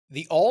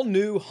The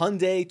all-new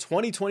Hyundai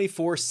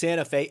 2024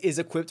 Santa Fe is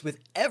equipped with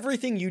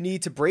everything you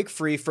need to break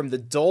free from the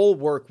dull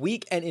work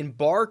week and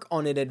embark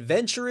on an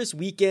adventurous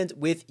weekend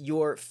with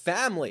your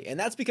family. And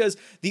that's because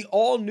the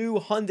all-new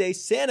Hyundai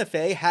Santa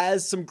Fe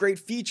has some great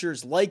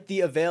features like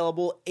the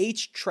available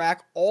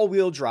H-Track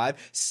all-wheel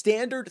drive,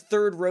 standard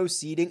third-row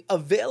seating,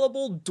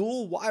 available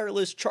dual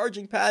wireless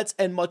charging pads,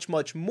 and much,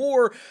 much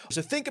more.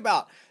 So think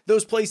about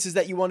those places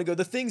that you want to go,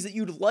 the things that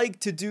you'd like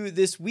to do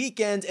this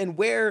weekend, and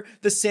where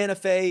the Santa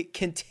Fe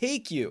can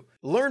take you.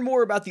 Learn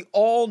more about the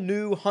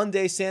all-new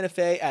Hyundai Santa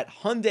Fe at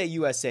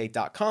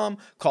HyundaiUSA.com.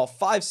 Call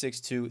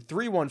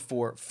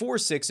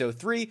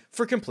 562-314-4603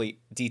 for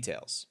complete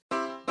details.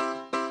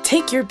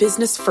 Take your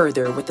business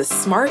further with the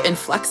smart and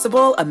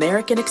flexible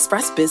American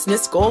Express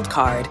Business Gold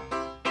Card.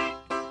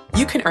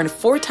 You can earn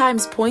 4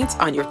 times points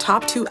on your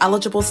top 2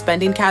 eligible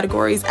spending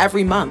categories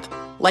every month,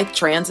 like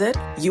transit,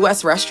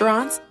 U.S.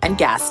 restaurants, and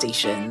gas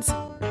stations.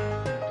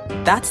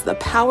 That's the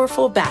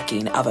powerful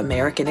backing of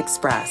American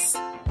Express.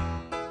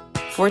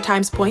 4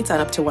 times points on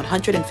up to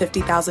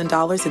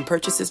 $150,000 in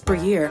purchases per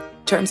year.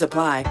 Terms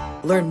apply.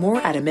 Learn more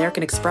at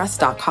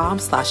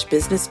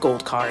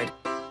americanexpress.com/businessgoldcard.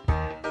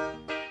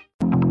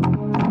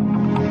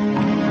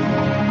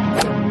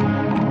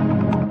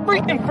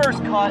 Freaking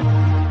first cut.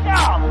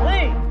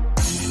 Golly.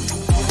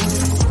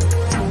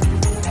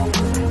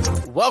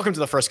 Welcome to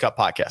the First Cut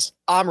Podcast.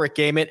 I'm Rick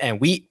Gaiman,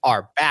 and we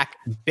are back,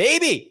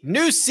 baby.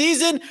 New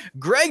season.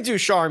 Greg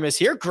Ducharme is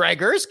here.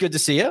 Gregers, good to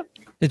see you.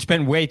 It's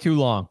been way too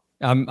long.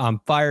 I'm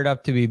fired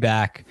up to be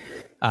back.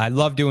 I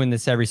love doing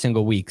this every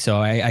single week,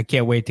 so I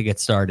can't wait to get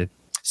started.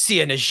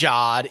 Sia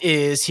Najad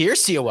is here.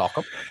 Sia,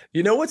 welcome.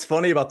 You know what's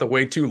funny about the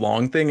way too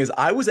long thing is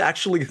I was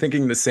actually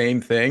thinking the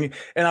same thing.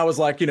 And I was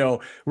like,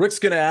 Rick's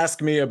going to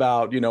ask me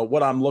about,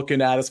 what I'm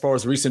looking at as far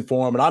as recent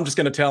form. And I'm just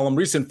going to tell him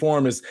recent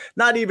form is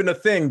not even a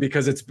thing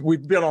because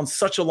we've been on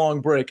such a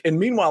long break. And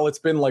meanwhile, it's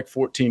been like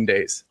 14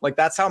 days. Like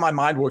that's how my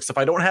mind works. If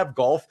I don't have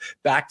golf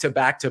back to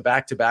back to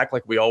back to back,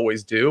 like we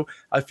always do,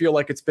 I feel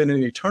like it's been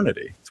an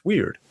eternity. It's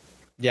weird.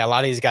 Yeah, a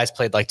lot of these guys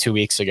played like 2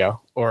 weeks ago,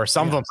 or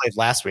some of them played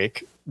last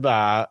week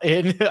on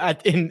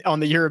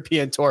the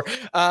European tour.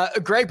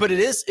 Greg, but it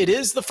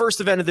is the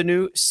first event of the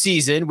new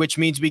season, which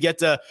means we get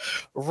to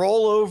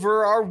roll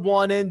over our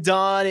one and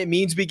done. It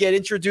means we get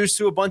introduced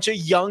to a bunch of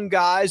young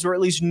guys, or at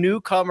least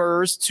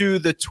newcomers to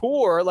the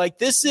tour. Like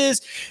this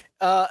is.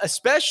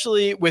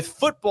 Especially with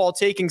football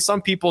taking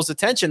some people's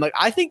attention. Like,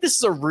 I think this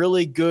is a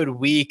really good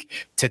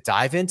week to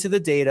dive into the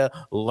data,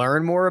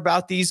 learn more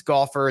about these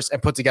golfers, and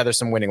put together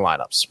some winning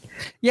lineups.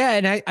 Yeah,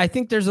 and I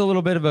think there's a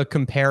little bit of a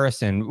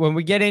comparison. When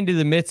we get into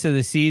the midst of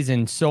the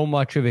season, so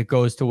much of it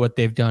goes to what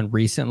they've done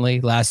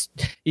recently,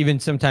 even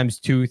sometimes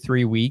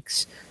 2-3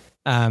 weeks.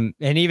 And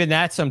even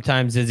that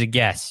sometimes is a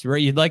guess,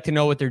 right? You'd like to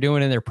know what they're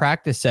doing in their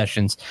practice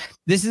sessions.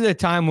 This is a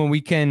time when we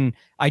can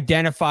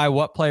identify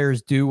what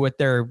players do, what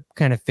their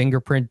kind of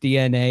fingerprint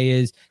DNA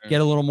is,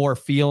 get a little more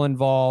feel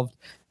involved.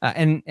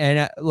 And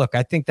look,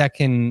 I think that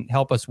can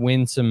help us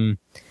win some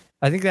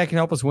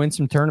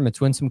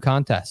tournaments, win some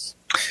contests.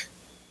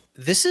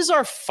 This is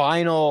our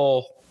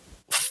final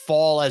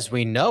fall as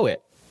we know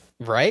it,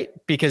 right?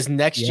 Because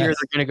next year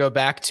they're going to go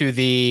back to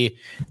the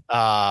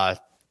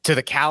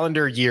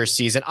calendar year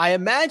season. I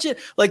imagine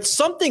like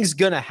something's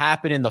going to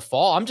happen in the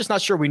fall. I'm just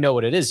not sure we know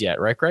what it is yet.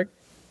 Right, Greg?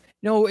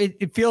 No,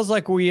 it feels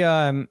like we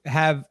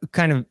have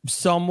kind of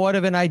somewhat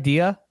of an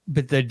idea,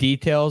 but the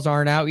details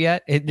aren't out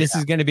yet. This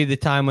is going to be the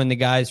time when the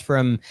guys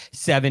from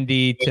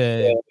 70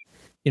 to,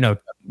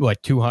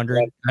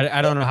 200.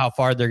 I don't know how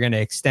far they're going to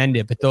extend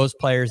it, but those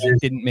players that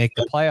didn't make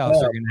the playoffs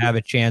are going to have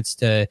a chance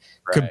to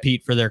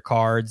compete for their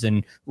cards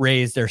and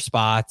raise their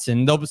spots.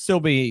 And there'll still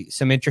be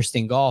some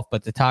interesting golf,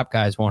 but the top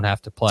guys won't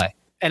have to play.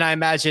 And I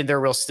imagine there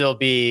will still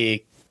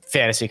be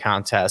fantasy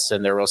contests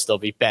and there will still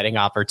be betting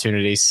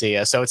opportunities.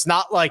 So it's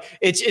not like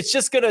it's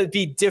just going to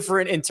be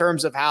different in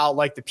terms of how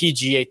like the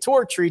PGA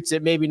Tour treats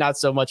it. Maybe not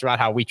so much about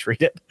how we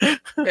treat it.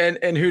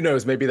 and who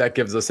knows, maybe that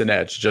gives us an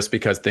edge just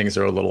because things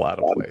are a little out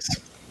of place.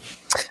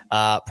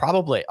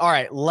 Probably. All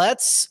right,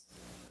 let's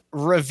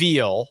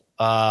reveal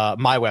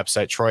my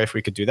website, Troy, if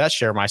we could do that,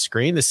 share my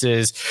screen. This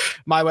is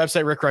my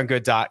website,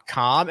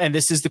 rickrungood.com, and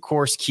this is the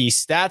course key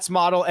stats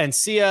model. And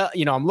Sia,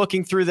 I'm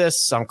looking through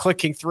this, I'm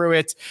clicking through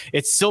it.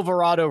 It's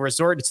Silverado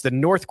Resort. It's the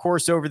North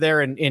Course over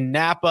there in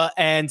Napa.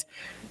 And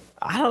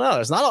I don't know,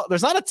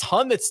 there's not a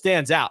ton that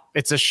stands out.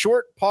 It's a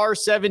short par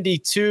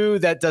 72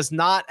 that does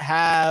not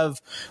have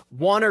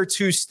one or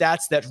two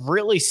stats that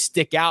really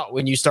stick out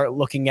when you start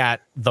looking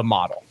at the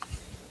model.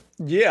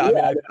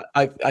 Yeah,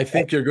 I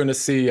think you're going to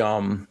see,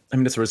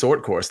 it's a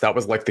resort course. That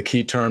was like the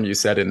key term you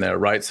said in there,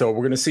 right? So we're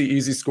going to see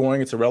easy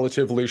scoring. It's a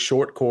relatively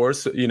short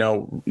course,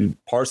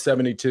 par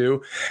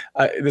 72.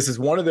 This is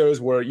one of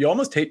those where you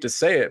almost hate to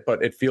say it,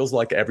 but it feels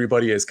like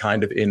everybody is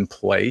kind of in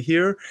play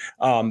here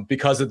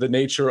because of the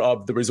nature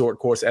of the resort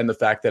course and the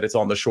fact that it's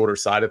on the shorter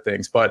side of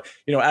things. But,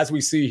 as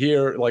we see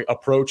here, like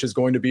approach is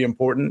going to be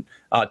important,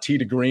 tee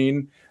to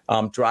green.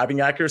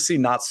 Driving accuracy,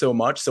 not so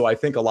much. So I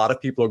think a lot of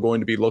people are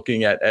going to be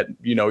looking at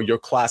your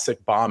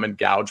classic bomb and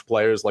gouge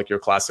players, like your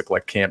classic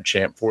like Camp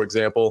Champ, for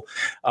example.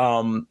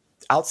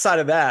 Outside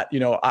of that,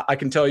 I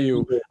can tell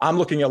you, I'm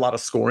looking at a lot of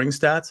scoring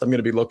stats. I'm going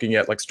to be looking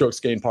at like strokes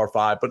gained par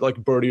 5, but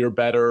like birdie or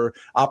better,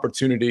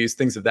 opportunities,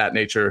 things of that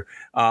nature.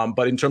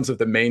 But in terms of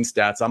the main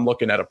stats, I'm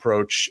looking at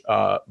approach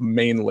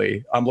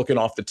mainly. I'm looking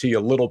off the tee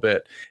a little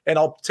bit, and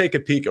I'll take a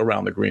peek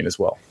around the green as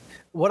well.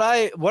 What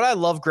I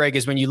love, Greg,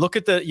 is when you look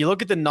at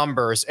the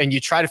numbers and you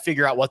try to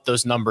figure out what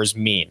those numbers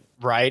mean,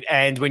 right?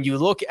 And when you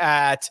look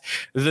at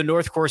the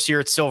North Course here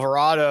at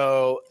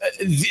Silverado,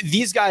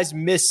 these guys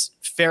miss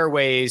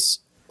fairways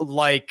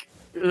like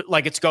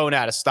it's going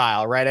out of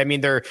style, right? I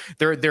mean,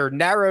 they're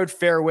narrowed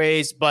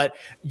fairways, but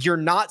you're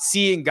not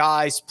seeing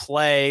guys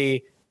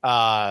play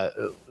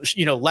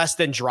less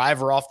than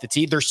driver off the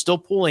tee. They're still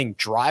pulling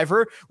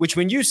driver, which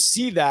when you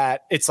see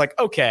that, it's like,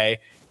 okay,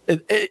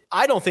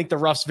 I don't think the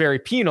rough's very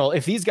penal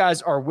if these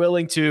guys are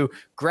willing to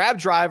grab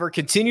driver,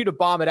 continue to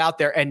bomb it out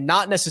there, and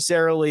not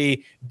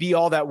necessarily be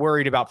all that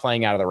worried about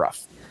playing out of the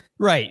rough.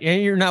 Right.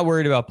 And you're not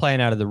worried about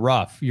playing out of the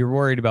rough. You're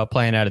worried about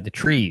playing out of the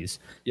trees.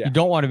 Yeah. You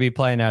don't want to be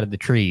playing out of the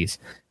trees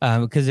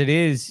because it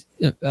is,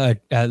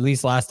 at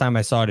least last time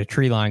I saw it, a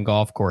tree line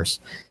golf course.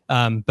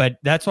 But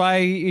that's why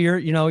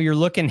you're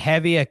looking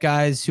heavy at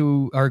guys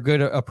who are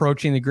good at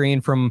approaching the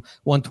green from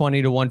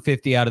 120 to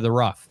 150 out of the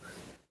rough.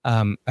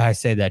 I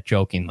say that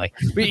jokingly,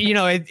 but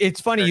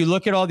it's funny. You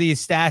look at all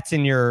these stats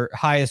in your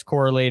highest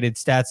correlated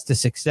stats to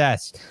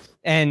success,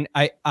 and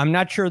I'm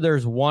not sure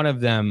there's one of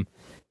them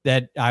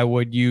that I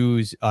would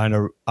use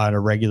on a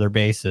regular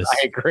basis.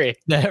 I agree.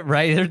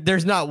 Right?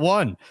 There's not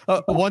one.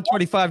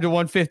 125 to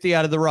 150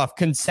 out of the rough,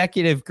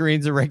 consecutive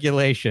greens of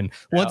regulation,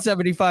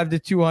 175 to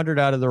 200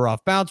 out of the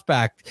rough, bounce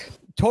back.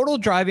 Total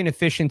driving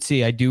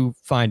efficiency I do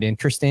find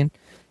interesting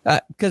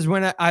because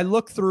when I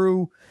look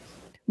through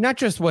not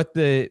just what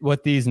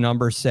these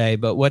numbers say,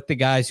 but what the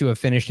guys who have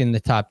finished in the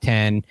top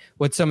 10,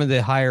 what some of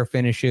the higher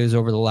finishes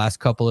over the last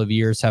couple of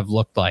years have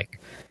looked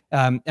like.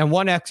 And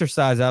one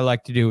exercise I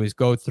like to do is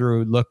go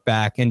through, look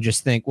back, and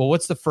just think, well,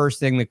 what's the first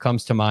thing that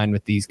comes to mind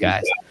with these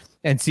guys,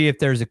 and see if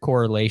there's a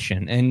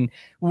correlation. And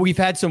we've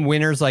had some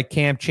winners like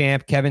Camp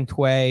Champ, Kevin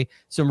Tway,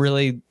 some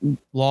really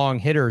long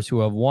hitters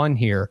who have won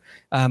here.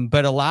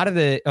 But a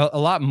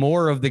lot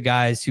more of the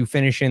guys who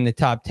finish in the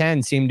top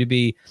 10 seem to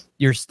be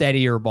your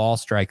steadier ball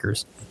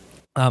strikers,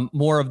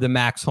 more of the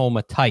Max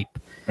Homa type.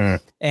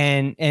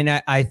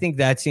 And I think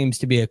that seems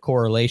to be a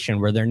correlation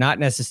where they're not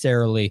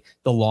necessarily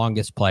the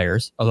longest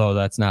players, although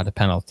that's not a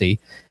penalty,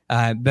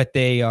 but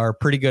they are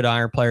pretty good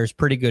iron players,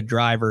 pretty good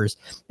drivers.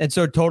 And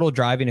so total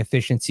driving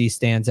efficiency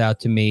stands out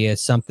to me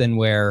as something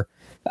where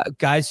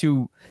guys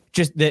who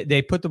just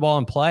they put the ball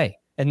in play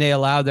and they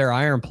allow their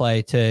iron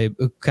play to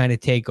kind of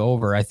take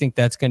over. I think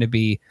that's going to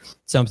be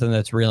something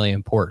that's really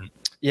important.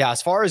 Yeah,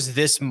 as far as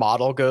this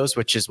model goes,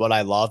 which is what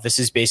I love, this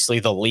is basically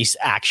the least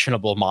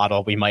actionable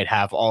model we might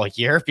have all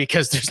year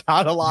because there's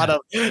not a lot of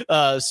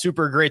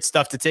super great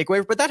stuff to take away.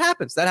 But that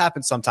happens. That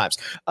happens sometimes.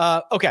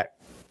 Okay.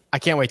 I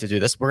can't wait to do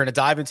this. We're going to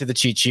dive into the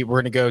cheat sheet.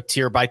 We're going to go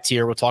tier by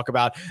tier. We'll talk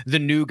about the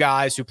new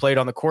guys who played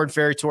on the Corn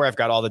Ferry Tour. I've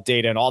got all the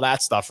data and all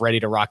that stuff ready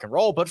to rock and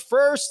roll. But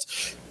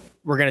first,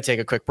 we're going to take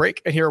a quick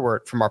break and hear a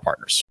word from our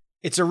partners.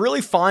 It's a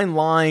really fine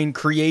line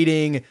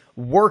creating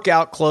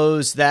workout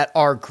clothes that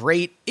are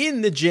great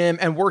in the gym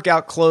and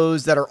workout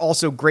clothes that are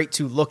also great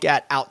to look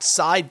at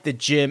outside the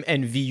gym.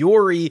 And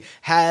Vuori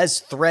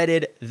has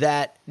threaded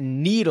that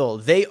needle.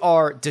 They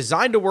are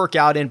designed to work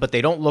out in, but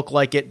they don't look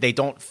like it. They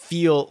don't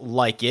feel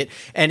like it.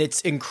 And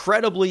it's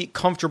incredibly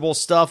comfortable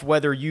stuff,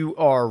 whether you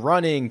are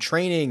running,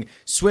 training,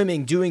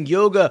 swimming, doing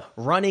yoga,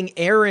 running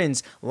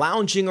errands,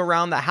 lounging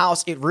around the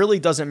house. It really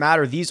doesn't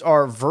matter. These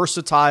are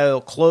versatile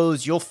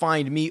clothes. You'll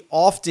find me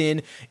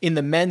often in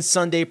the men's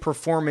Sunday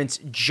performance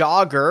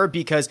jogger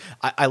because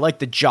I like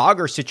the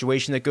jogger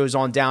situation that goes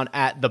on down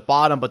at the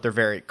bottom, but they're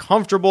very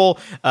comfortable.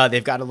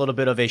 They've got a little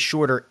bit of a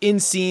shorter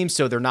inseam,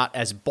 so they're not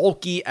as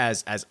bulky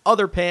as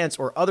other pants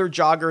or other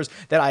joggers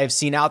that I have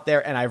seen out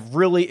there. And I've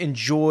really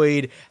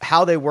enjoyed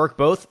how they work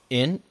both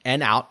in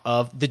and out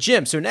of the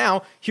gym. So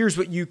now here's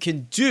what you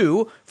can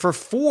do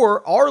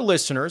for our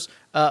listeners.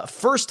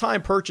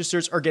 First-time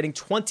purchasers are getting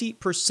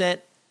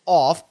 20%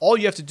 off. All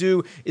you have to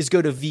do is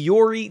go to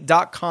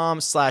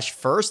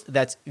vuori.com/first.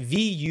 That's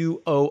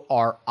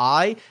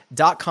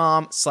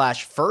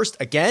VUORI.com/first.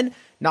 Again,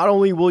 not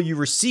only will you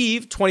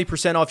receive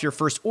 20% off your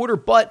first order,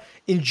 but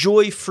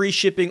enjoy free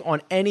shipping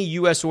on any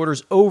U.S.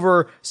 orders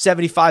over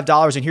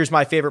 $75. And here's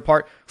my favorite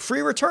part,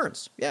 free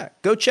returns. Yeah,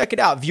 go check it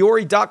out.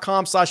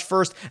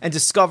 vuori.com/first and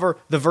discover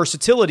the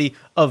versatility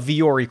of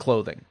Vuori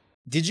clothing.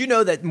 Did you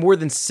know that more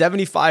than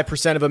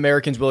 75% of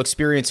Americans will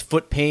experience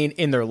foot pain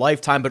in their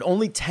lifetime, but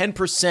only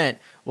 10%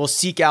 will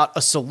seek out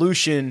a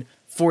solution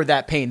for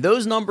that pain?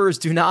 Those numbers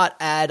do not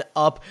add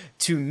up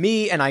to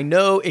me, and I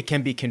know it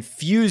can be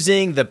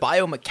confusing, the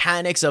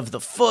biomechanics of the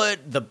foot,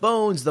 the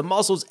bones, the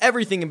muscles,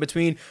 everything in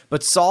between,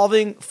 but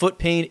solving foot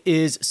pain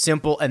is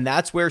simple, and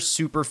that's where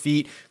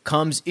Superfeet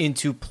comes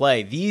into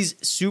play. These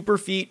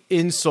Superfeet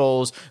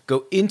insoles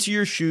go into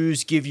your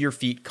shoes, give your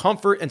feet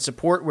comfort and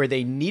support where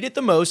they need it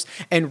the most,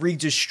 and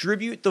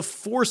redistribute the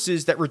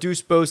forces that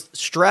reduce both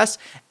stress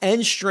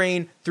and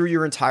strain through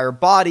your entire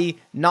body,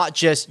 not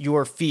just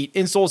your feet.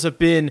 Insoles have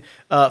been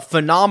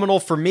phenomenal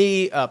for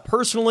me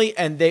personally,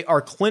 and they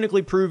are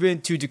clinically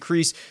proven to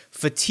decrease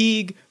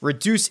fatigue,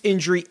 reduce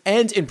injury,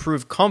 and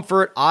improve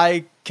comfort.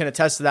 I can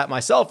attest to that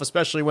myself,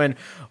 especially when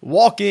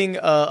walking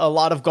a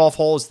lot of golf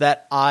holes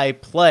that I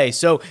play.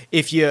 So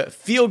if you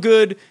feel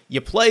good,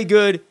 you play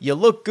good, you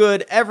look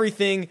good,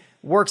 everything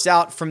works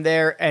out from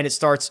there, and it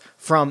starts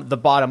from the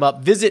bottom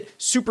up. Visit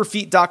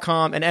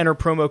superfeet.com and enter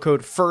promo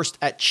code FIRST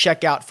at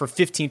checkout for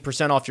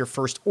 15% off your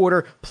first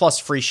order plus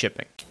free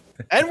shipping.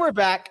 And we're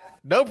back.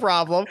 No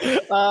problem.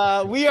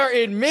 We are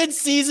in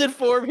mid-season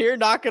form here,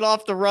 knocking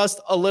off the rust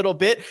a little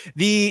bit.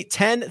 The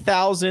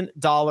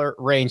 $10,000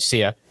 range,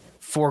 Sia,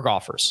 4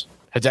 golfers.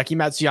 Hideki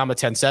Matsuyama,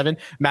 10-7.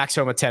 Max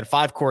Homa,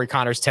 10-5. Corey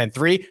Connors,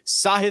 10-3.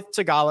 Sahith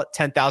Theegala,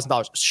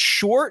 $10,000.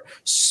 Short,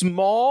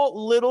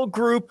 small, little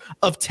group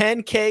of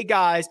 10K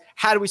guys.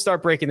 How do we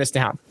start breaking this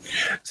down?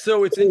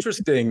 So it's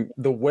interesting.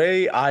 The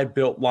way I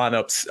built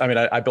lineups, I mean,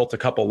 I built a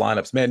couple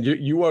lineups. Man,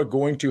 you are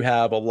going to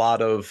have a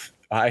lot of,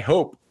 I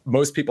hope,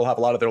 most people have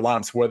a lot of their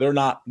lineups where they're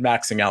not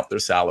maxing out their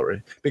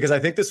salary, because I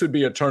think this would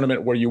be a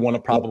tournament where you want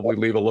to probably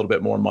leave a little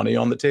bit more money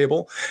on the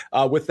table.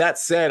 With that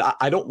said,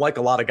 I don't like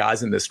a lot of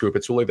guys in this group.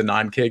 It's really the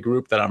 9K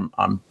group that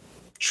I'm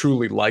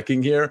truly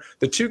liking here.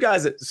 The 2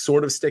 guys that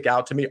sort of stick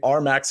out to me are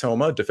Max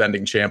Homa,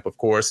 defending champ, of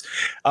course.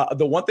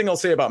 The one thing I'll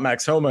say about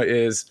Max Homa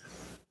is,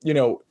 you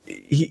know,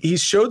 he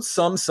showed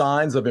some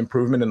signs of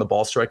improvement in the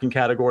ball striking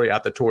category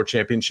at the Tour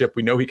Championship.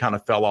 We know he kind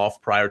of fell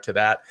off prior to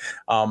that.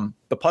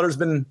 The putter's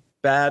been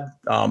bad,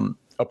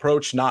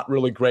 approach not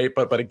really great,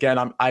 but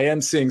again, I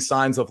am seeing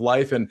signs of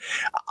life. And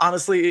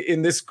honestly,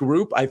 in this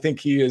group, I think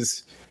he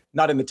is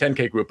not in the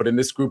 10K group, but in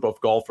this group of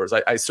golfers,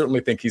 I certainly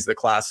think he's the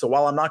class. So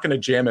while I'm not going to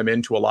jam him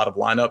into a lot of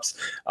lineups,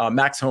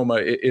 Max Homa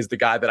is the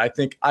guy that I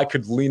think I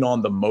could lean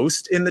on the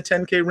most in the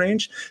 10K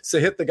range.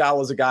 Sahith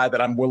Theegala is a guy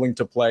that I'm willing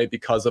to play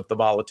because of the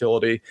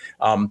volatility.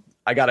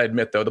 I got to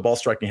admit, though, the ball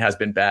striking has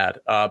been bad.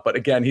 But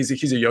again, he's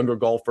a younger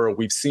golfer.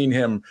 We've seen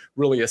him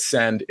really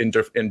ascend in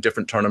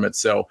different tournaments.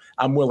 So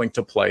I'm willing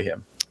to play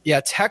him.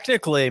 Yeah,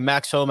 technically,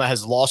 Max Homa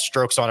has lost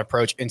strokes on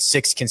approach in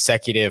 6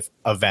 consecutive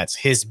events.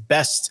 His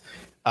best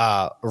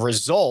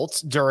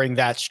result during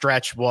that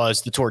stretch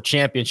was the Tour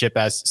Championship,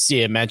 as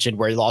Sia mentioned,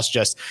 where he lost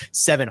just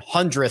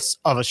 7/100ths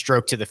of a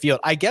stroke to the field.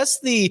 I guess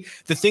the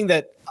thing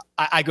that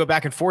I go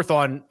back and forth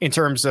on in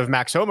terms of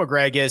Max Homa,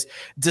 Greg, is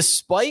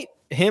despite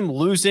him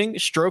losing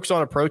strokes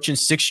on approach in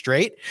 6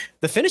 straight,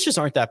 the finishes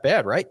aren't that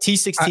bad, right?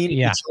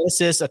 T16 at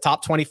Genesis, a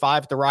top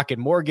 25 at the Rocket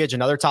Mortgage,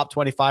 another top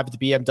 25 at the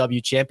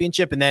BMW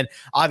Championship, and then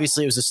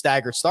obviously it was a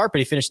staggered start, but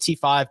he finished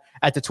T5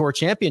 at the Tour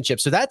Championship.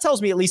 So that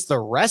tells me at least the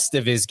rest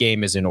of his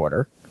game is in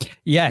order.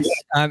 Yes,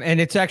 and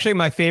it's actually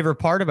my favorite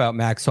part about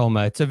Max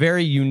Homa. It's a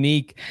very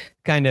unique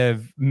kind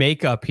of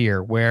makeup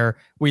here where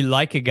we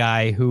like a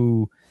guy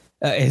who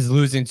is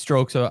losing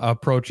strokes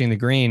approaching the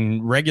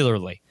green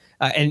regularly.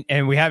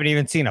 And we haven't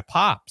even seen a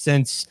pop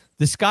since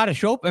the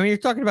Scottish Open. I mean, you're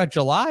talking about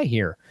July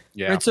here.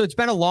 Yeah. Right? So it's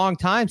been a long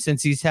time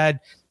since he's had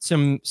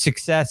some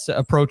success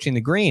approaching the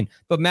green.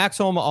 But Max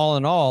Homa, all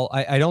in all,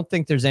 I don't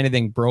think there's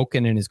anything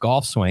broken in his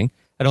golf swing.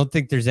 I don't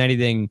think there's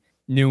anything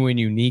new and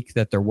unique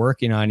that they're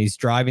working on. He's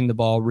driving the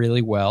ball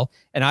really well.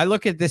 And I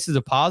look at this as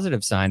a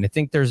positive sign. I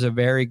think there's a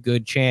very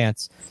good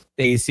chance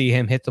that you see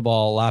him hit the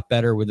ball a lot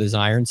better with his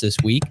irons this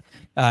week.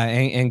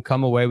 And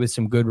come away with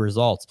some good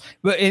results.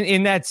 But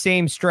in that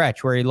same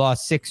stretch where he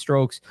lost 6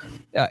 strokes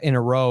in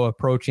a row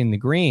approaching the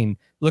green,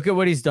 look at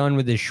what he's done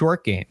with his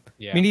short game.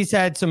 Yeah. I mean, he's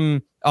had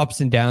some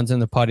ups and downs in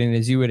the putting,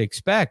 as you would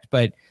expect,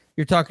 but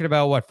you're talking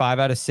about what, 5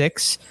 out of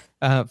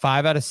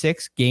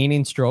 6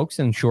 gaining strokes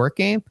in short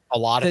game. A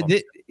lot of them.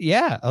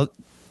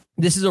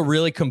 This is a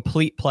really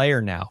complete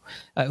player now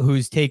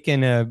who's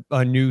taken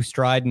a new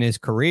stride in his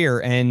career,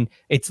 and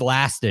it's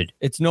lasted.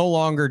 It's no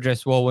longer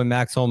just, well, when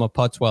Max Homa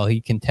putts well, he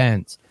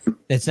contends.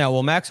 It's now,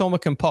 well, Max Homa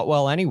can putt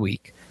well any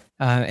week,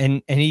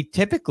 and he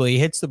typically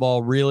hits the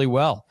ball really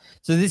well.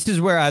 So this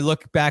is where I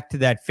look back to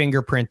that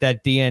fingerprint,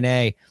 that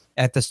DNA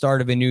at the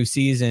start of a new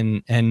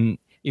season, and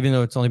even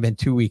though it's only been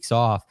 2 weeks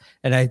off,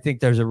 and I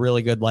think there's a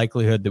really good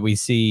likelihood that we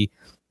see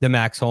the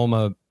Max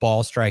Homa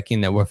ball striking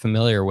that we're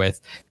familiar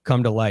with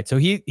come to light. So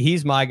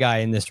he's my guy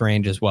in this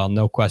range as well.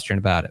 No question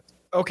about it.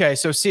 Okay.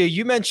 So Sia,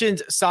 you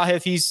mentioned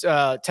Sahith, he's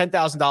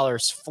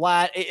 $10,000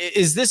 flat.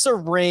 Is this a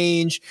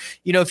range,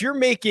 you know, if you're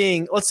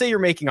making, let's say you're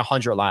making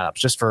 100 lineups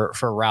just for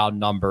round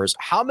numbers,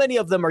 how many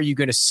of them are you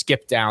going to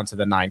skip down to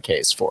the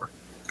 9Ks for?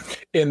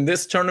 In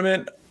this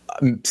tournament,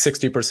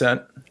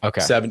 60%,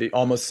 okay, 70,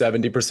 almost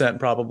 70%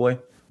 probably.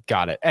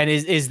 Got it. And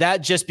is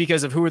that just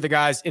because of who are the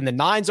guys in the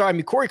nines are? I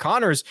mean, Corey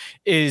Connors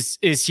is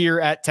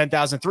here at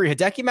 10,003.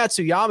 Hideki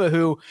Matsuyama,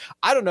 who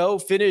I don't know,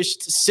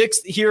 finished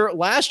sixth here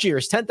last year,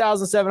 is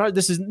 10,700.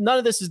 None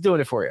of this is doing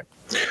it for you.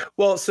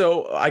 Well,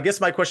 so I guess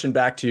my question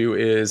back to you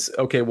is,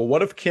 okay, well,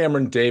 what if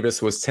Cameron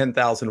Davis was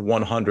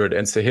 10,100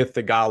 and Sahith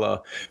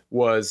Theegala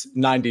was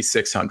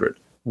 9,600?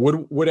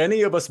 Would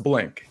any of us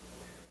blink?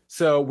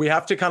 So we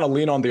have to kind of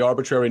lean on the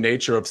arbitrary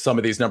nature of some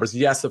of these numbers.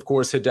 Yes, of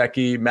course,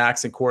 Hideki,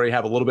 Max, and Corey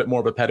have a little bit more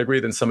of a pedigree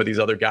than some of these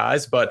other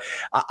guys. But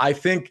I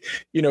think,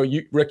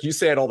 Rick, you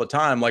say it all the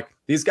time, like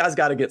these guys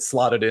got to get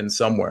slotted in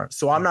somewhere.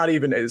 So I'm not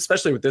even,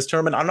 especially with this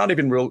tournament, I'm not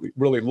even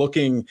really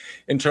looking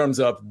in terms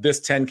of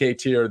this 10K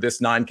tier, this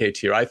 9K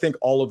tier. I think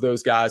all of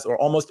those guys, or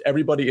almost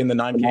everybody in the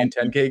 9K and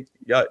 10K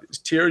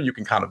tier, you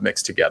can kind of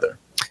mix together.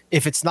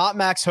 If it's not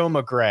Max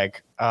Homa,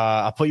 Greg,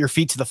 I'll put your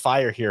feet to the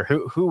fire here.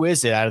 Who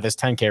is it out of this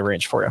 10K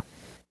range for you?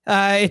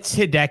 It's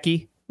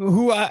Hideki,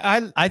 who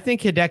I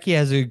think Hideki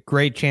has a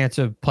great chance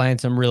of playing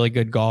some really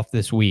good golf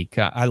this week.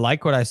 I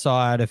like what I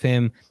saw out of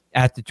him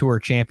at the Tour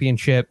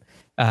Championship.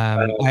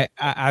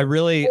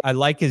 I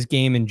like his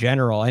game in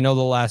general. I know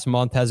the last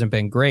month hasn't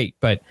been great,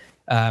 but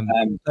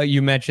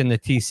you mentioned the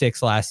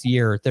T6 last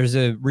year. There's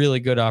a really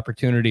good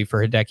opportunity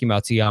for Hideki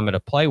Matsuyama to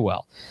play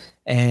well.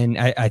 And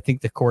I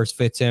think the course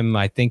fits him.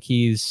 I think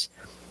he's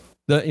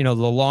the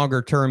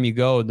longer term you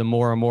go, the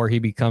more and more he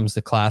becomes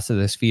the class of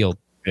this field.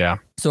 Yeah.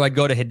 So I'd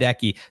go to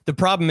Hideki. The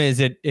problem is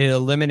it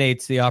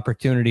eliminates the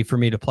opportunity for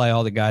me to play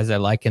all the guys I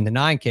like in the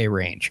 9K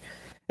range.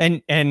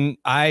 And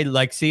I,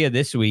 like Sia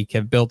this week,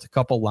 have built a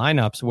couple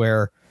lineups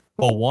where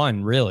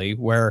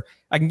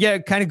I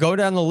can kind of go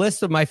down the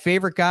list of my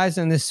favorite guys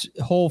in this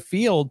whole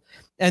field,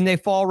 and they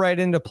fall right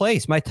into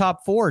place. My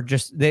top four,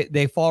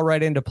 they fall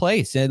right into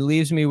place. And it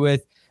leaves me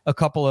with a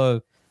couple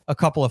of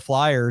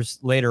flyers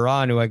later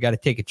on who I got to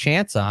take a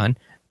chance on.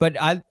 But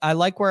I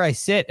like where I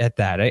sit at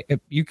that.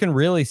 You can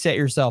really set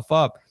yourself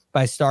up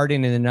by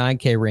starting in the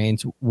 9K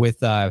range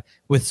with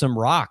some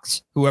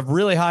rocks who have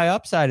really high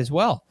upside as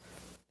well.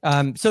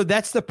 So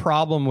that's the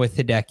problem with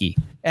Hideki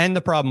and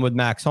the problem with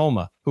Max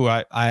Homa, who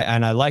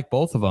I like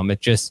both of them.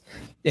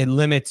 It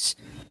limits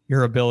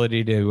your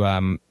ability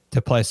to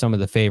play some of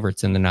the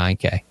favorites in the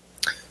 9K.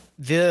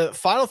 The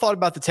final thought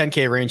about the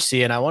 10K range,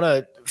 C, and I want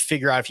to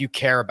figure out if you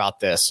care about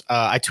this.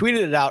 I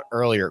tweeted it out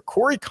earlier.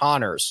 Corey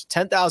Connors,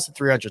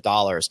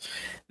 $10,300.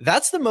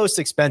 That's the most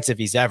expensive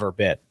he's ever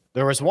been.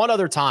 There was one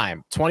other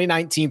time,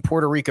 2019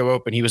 Puerto Rico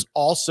Open. He was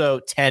also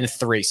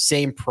 10-3,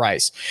 same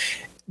price.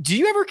 Do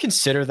you ever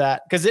consider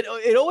that? Because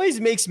it always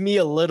makes me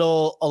a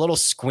little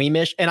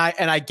squeamish, and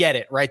I get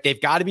it, right? They've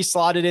got to be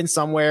slotted in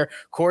somewhere.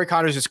 Corey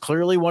Connors is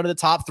clearly one of the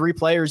top three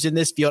players in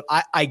this field.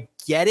 I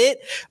get it,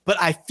 but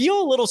I feel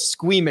a little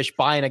squeamish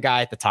buying a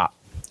guy at the top.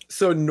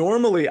 So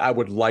normally I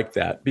would like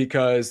that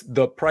because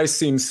the price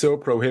seems so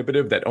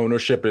prohibitive that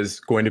ownership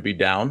is going to be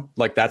down.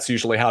 Like that's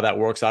usually how that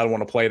works. I don't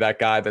want to play that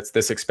guy that's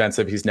this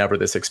expensive. He's never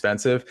this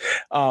expensive.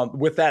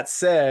 With that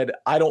said,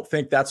 I don't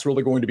think that's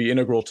really going to be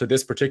integral to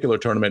this particular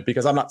tournament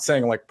because I'm not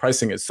saying like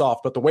pricing is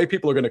soft, but the way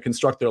people are going to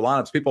construct their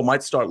lineups, people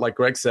might start, like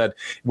Greg said,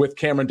 with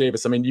Cameron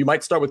Davis. I mean, you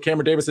might start with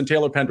Cameron Davis and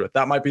Taylor Pendrith.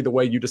 That might be the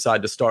way you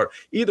decide to start.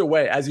 Either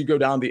way, as you go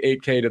down the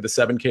 8K to the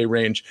 7K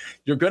range,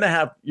 you're going to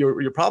have,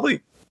 you're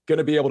probably going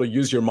to be able to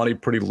use your money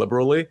pretty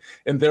liberally,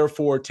 and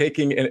therefore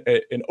taking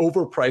an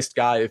overpriced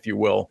guy, if you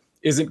will,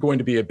 isn't going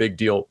to be a big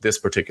deal this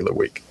particular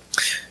week.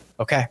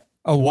 Okay.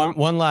 Oh,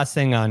 one last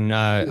thing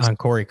on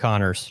Corey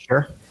Connors.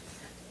 Sure.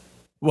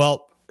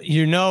 Well,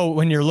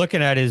 when you're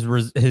looking at his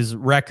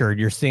record,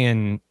 you're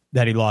seeing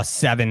that he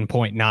lost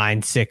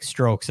 7.96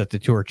 strokes at the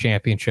Tour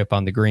Championship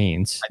on the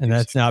greens, and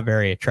that's not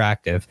very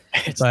attractive.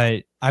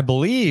 But I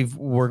believe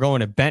we're going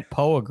to bent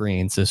POA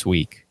greens this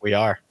week. We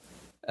are.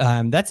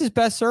 That's his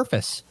best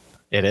surface.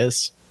 It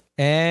is.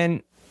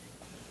 And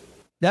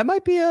that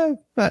might be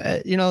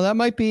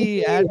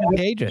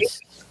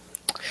advantageous.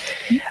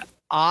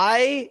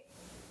 I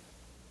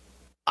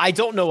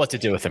don't know what to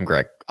do with him,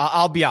 Greg.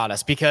 I'll be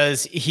honest,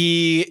 because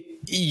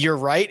you're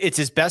right. It's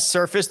his best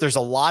surface. There's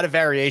a lot of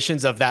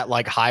variations of that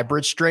like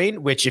hybrid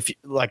strain, which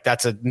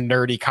that's a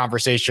nerdy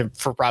conversation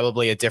for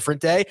probably a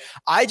different day.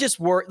 I just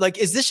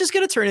is this just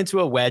going to turn into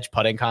a wedge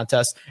putting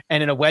contest?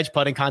 And in a wedge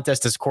putting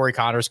contest, does Corey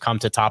Connors come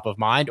to top of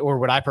mind? Or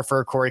would I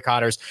prefer Corey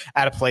Connors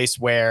at a place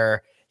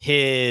where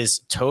his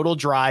total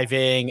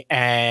driving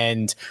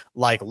and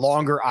like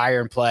longer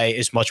iron play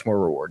is much more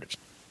rewarded?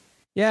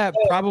 Yeah,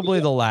 probably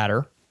the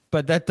latter,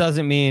 but that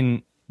doesn't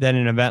mean that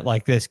an event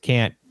like this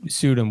can't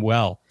suit him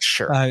well.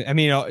 Sure. I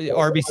mean,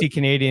 RBC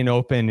Canadian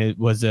Open, it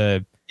was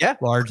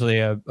largely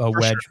a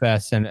wedge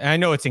fest. And I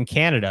know it's in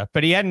Canada,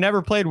 but he had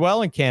never played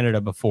well in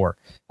Canada before.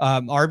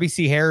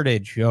 RBC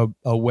Heritage,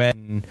 a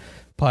wedge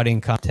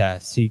putting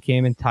contest. He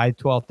came and tied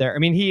 12th there. I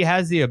mean, he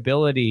has the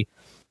ability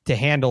to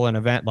handle an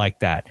event like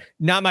that.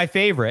 Not my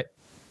favorite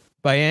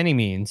by any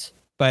means,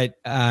 but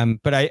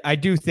I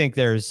do think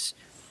there's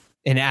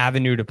an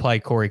avenue to play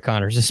Corey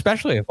Connors,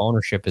 especially if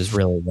ownership is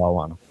really low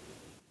on him.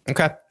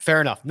 Okay,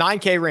 fair enough.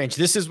 9K range.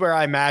 This is where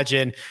I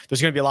imagine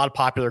there's going to be a lot of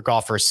popular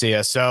golfers,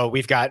 Sia. So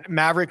we've got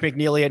Maverick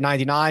McNeely at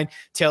 99,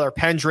 Taylor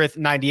Pendrith,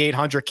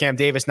 9,800, Cam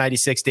Davis,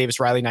 96, Davis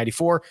Riley,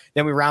 94.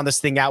 Then we round this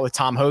thing out with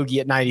Tom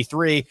Hoagie at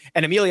 93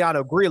 and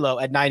Emiliano Grillo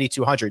at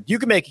 9,200. You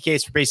can make a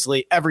case for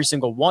basically every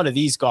single one of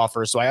these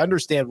golfers. So I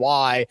understand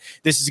why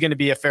this is going to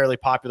be a fairly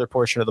popular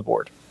portion of the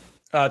board.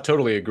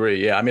 Totally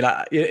agree. Yeah. I mean,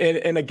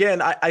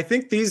 I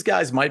think these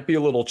guys might be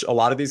a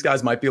lot of these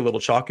guys might be a little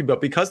chalky,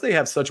 but because they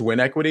have such win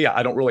equity,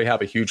 I don't really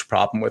have a huge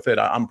problem with it.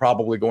 I'm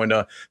probably going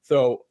to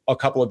throw a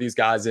couple of these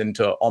guys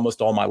into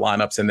almost all my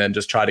lineups and then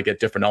just try to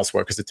get different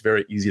elsewhere because it's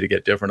very easy to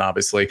get different,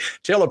 obviously.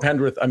 Taylor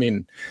Pendrith, I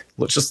mean,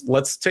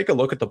 let's take a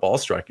look at the ball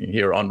striking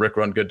here on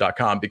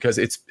rickrungood.com because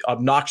it's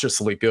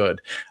obnoxiously good.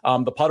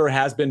 The putter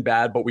has been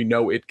bad, but we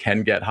know it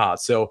can get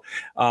hot. So,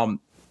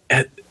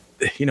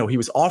 he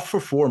was off for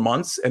 4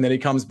 months and then he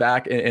comes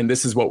back and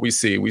this is what we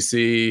see. We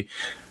see,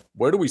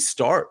 where do we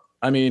start?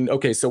 I mean,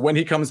 okay, so when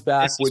he comes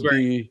back would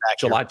be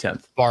July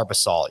 10th.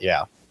 Barbasol,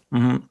 yeah.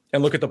 Mm-hmm.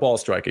 And look at the ball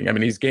striking. I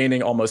mean, he's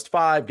gaining almost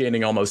 5,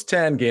 gaining almost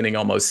 10, gaining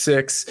almost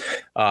 6.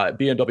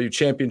 BMW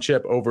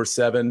Championship over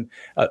 7.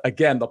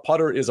 Again, the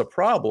putter is a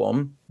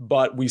problem,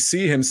 but we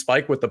see him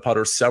spike with the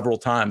putter several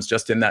times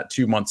just in that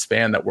 2-month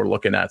span that we're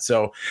looking at.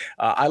 So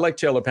I like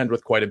Taylor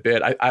Pendrith quite a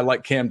bit. I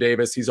like Cam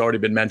Davis. He's already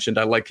been mentioned.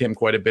 I like him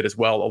quite a bit as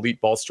well. Elite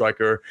ball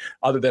striker.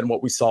 Other than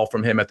what we saw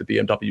from him at the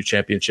BMW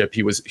Championship,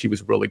 he was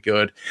really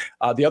good.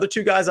 The other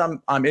 2 guys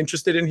I'm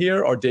interested in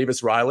here are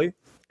Davis Riley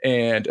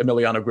and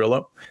Emiliano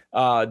Grillo.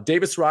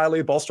 Davis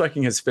Riley, ball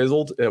striking has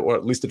fizzled, or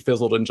at least it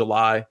fizzled in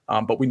July,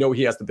 but we know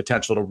he has the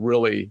potential to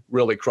really,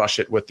 really crush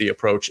it with the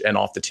approach and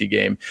off the tee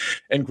game.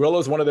 And Grillo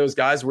is one of those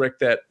guys, Rick,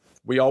 that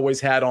we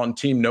always had on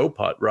team no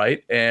putt,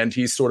 right? And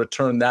he's sort of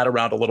turned that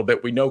around a little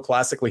bit. We know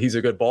classically he's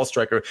a good ball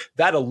striker.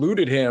 That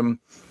eluded him,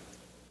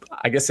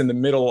 I guess, in the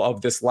middle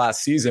of this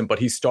last season, but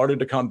he started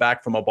to come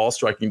back from a ball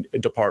striking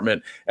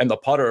department. And the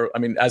putter, I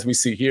mean, as we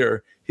see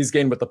here, he's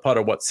gained with the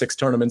putter, 6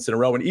 tournaments in a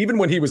row. And even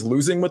when he was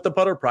losing with the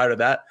putter prior to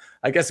that,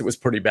 I guess it was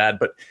pretty bad.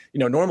 But,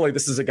 normally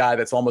this is a guy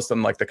that's almost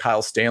in like the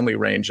Kyle Stanley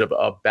range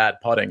of bad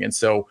putting. And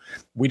so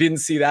we didn't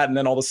see that. And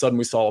then all of a sudden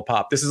we saw a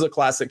pop. This is a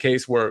classic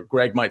case where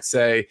Greg might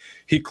say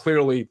he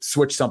clearly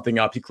switched something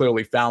up. He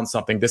clearly found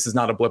something. This is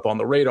not a blip on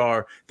the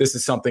radar. This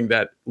is something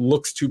that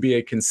looks to be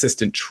a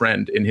consistent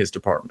trend in his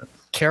department.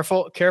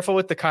 Careful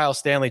with the Kyle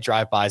Stanley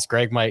drive-bys.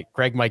 Greg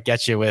might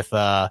get you with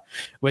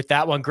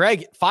that one.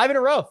 Greg, 5 in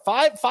a row,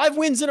 five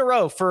wins in a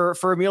row for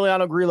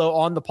Emiliano Grillo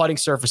on the putting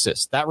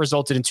surfaces. That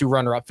resulted in 2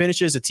 runner-up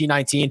finishes, a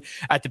T19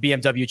 at the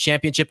BMW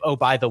Championship. Oh,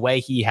 by the way,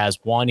 he has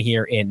won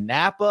here in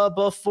Napa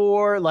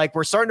before. Like,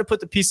 we're starting to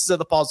put the pieces of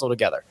the puzzle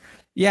together.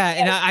 Yeah,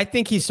 and I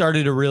think he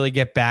started to really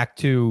get back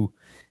to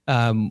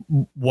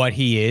what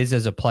he is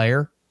as a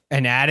player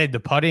and added the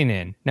putting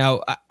in.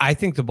 Now, I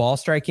think the ball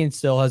striking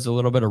still has a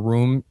little bit of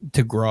room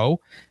to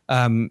grow.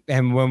 And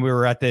when we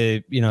were at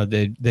the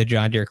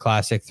John Deere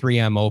Classic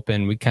 3M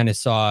Open, we kind of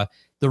saw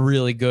the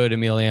really good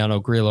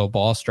Emiliano Grillo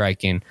ball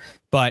striking.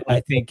 But I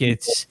think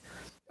it's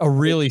a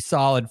really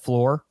solid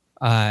floor.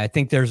 I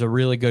think there's a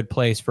really good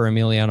place for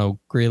Emiliano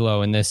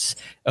Grillo in this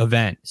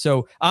event.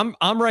 So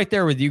I'm right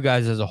there with you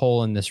guys as a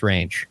whole in this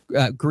range.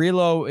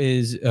 Grillo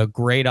is a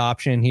great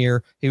option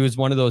here. He was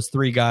one of those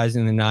 3 guys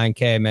in the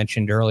 9K I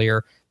mentioned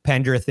earlier.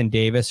 Pendrith and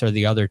Davis are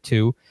the other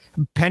 2.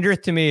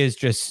 Pendrith to me is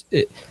just,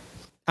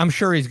 I'm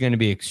sure he's going to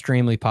be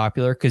extremely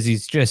popular because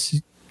he's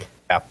just,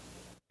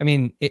 I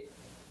mean,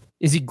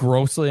 is he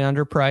grossly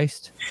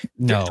underpriced?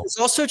 No. There's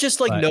also just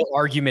no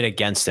argument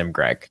against him,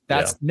 Greg.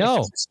 That's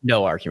no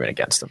argument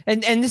against him.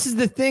 And this is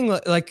the thing,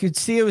 like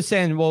Sia was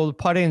saying, well, the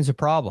putting is a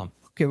problem.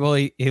 Okay, well,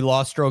 he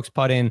lost strokes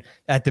putting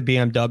at the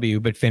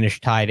BMW, but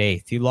finished tied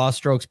 8th. He lost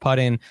strokes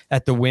putting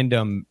at the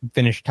Wyndham,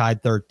 finished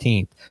tied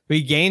 13th. But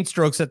he gained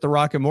strokes at the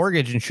Rocket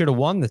Mortgage and should have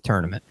won the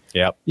tournament.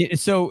 Yep.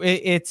 So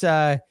it's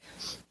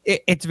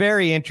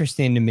very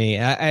interesting to me.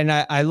 And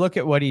I look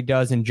at what he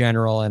does in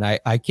general, and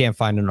I can't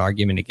find an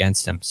argument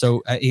against him.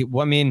 So,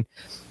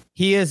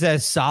 he is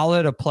as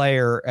solid a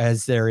player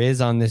as there is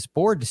on this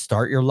board to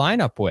start your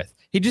lineup with.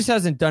 He just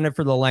hasn't done it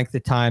for the length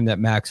of time that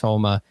Max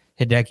Homa,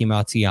 Hideki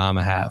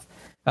Matsuyama have.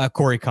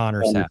 Corey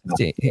Connors have.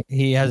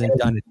 He hasn't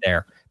done it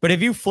there. But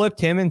if you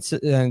flipped him and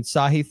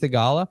Sahith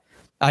Theegala,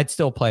 I'd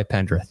still play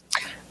Pendrith.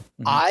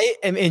 I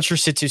am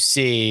interested to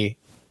see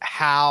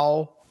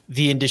how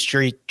the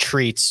industry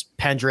treats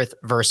Pendrith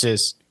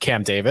versus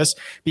Cam Davis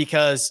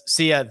because,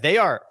 Sia, they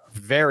are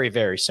very,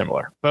 very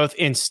similar, both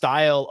in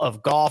style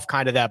of golf,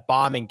 kind of that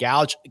bomb and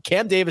gouge.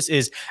 Cam Davis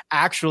is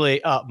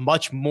actually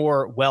much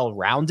more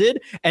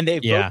well-rounded, and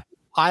they've both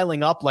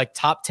piling up like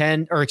top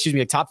 10, or excuse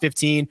me, like top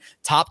 15,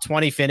 top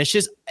 20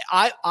 finishes.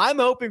 I'm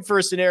hoping for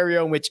a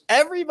scenario in which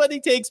everybody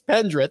takes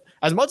Pendrith,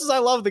 as much as I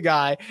love the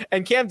guy,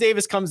 and Cam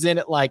Davis comes in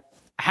at like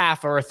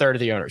half or a third of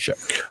the ownership.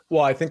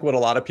 Well, I think what a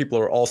lot of people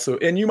are also,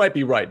 and you might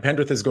be right,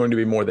 Pendrith is going to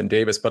be more than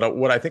Davis, but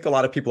what I think a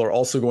lot of people are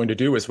also going to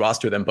do is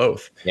roster them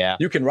both. Yeah.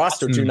 You can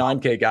roster two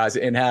 9K guys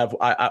and have,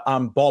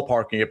 I'm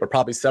ballparking it, but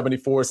probably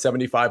 7,400,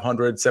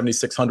 7,500,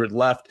 7,600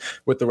 left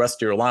with the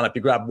rest of your lineup.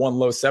 You grab one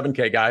low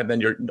 7K guy, and then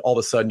you're all of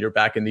a sudden you're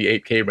back in the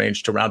 8K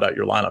range to round out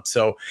your lineup.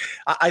 So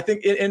I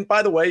think, and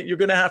by the way, you're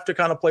going to have to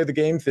kind of play the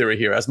game theory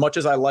here. As much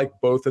as I like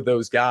both of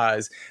those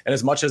guys, and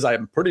as much as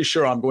I'm pretty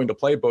sure I'm going to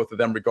play both of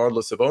them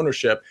regardless of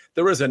ownership,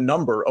 there is a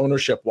number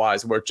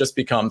ownership-wise where it just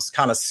becomes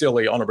kind of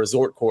silly on a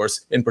resort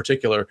course in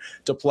particular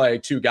to play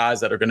two guys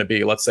that are going to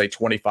be, let's say,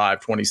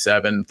 25,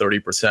 27,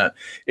 30%,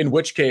 in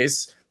which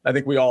case I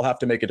think we all have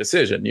to make a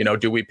decision.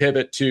 Do we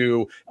pivot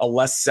to a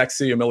less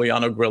sexy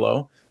Emiliano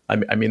Grillo?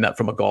 I mean that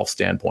from a golf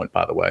standpoint,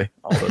 by the way,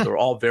 although they're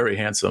all very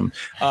handsome.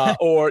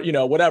 Or,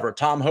 whatever.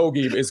 Tom Hoge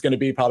is going to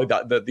be probably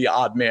the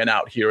odd man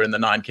out here in the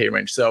 9K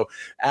range. So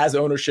as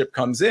ownership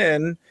comes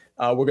in,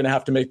 we're going to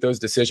have to make those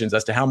decisions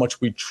as to how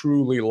much we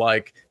truly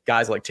like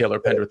guys like Taylor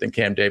Pendrith and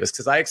Cam Davis,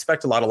 because I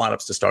expect a lot of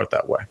lineups to start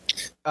that way.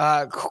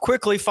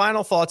 Quickly,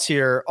 final thoughts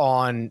here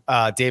on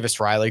Davis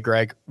Riley,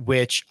 Greg,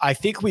 which I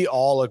think we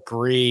all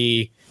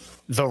agree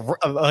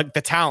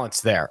the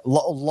talent's there.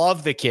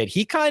 Love the kid.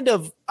 He kind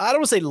of, I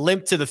don't want to say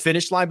limped to the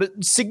finish line, but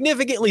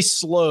significantly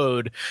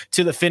slowed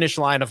to the finish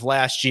line of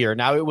last year.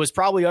 Now, it was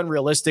probably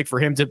unrealistic for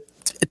him to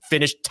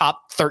finish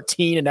top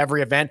 13 in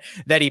every event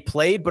that he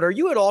played, but are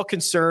you at all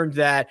concerned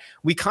that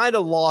we kind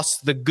of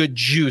lost the good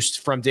juice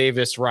from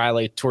Davis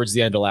Riley towards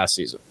the end of last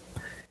season?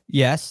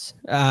 Yes.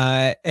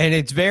 And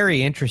it's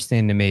very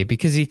interesting to me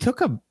because he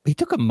took a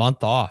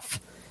month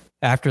off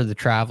after the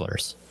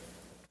Travelers,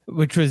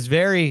 which was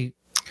very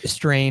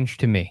strange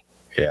to me.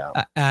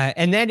 Yeah.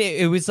 And then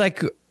it was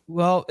like,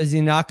 well, is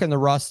he knocking the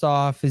rust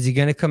off? Is he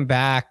going to come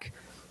back?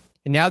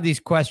 And now these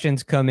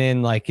questions come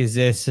in like, was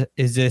it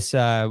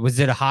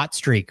a hot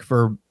streak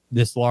for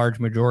this large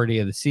majority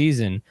of the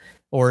season,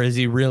 or is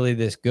he really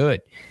this good?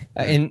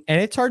 And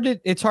it's hard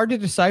to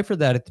decipher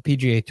that at the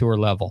PGA Tour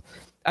level.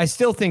 I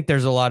still think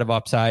there's a lot of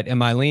upside, and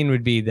my lean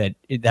would be that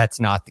that's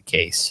not the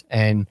case.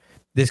 And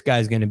this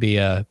guy's going to be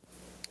a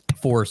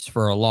force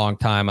for a long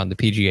time on the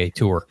PGA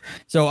Tour.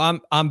 So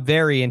I'm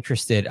very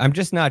interested. I'm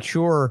just not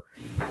sure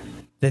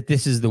that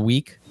this is the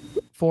week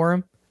for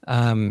him.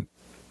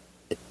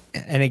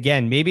 And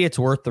again, maybe it's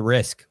worth the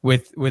risk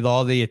with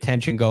all the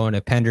attention going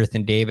to Pendrith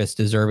and Davis,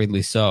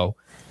 deservedly so.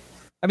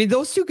 I mean,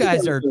 those two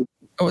guys are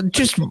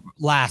just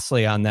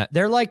lastly on that.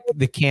 They're like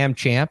the Cam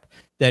Champ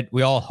that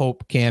we all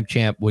hope Cam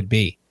Champ would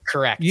be.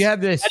 Correct. You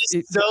have this. That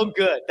is so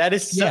good. That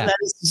is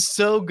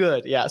so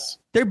good. Yes.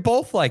 They're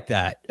both like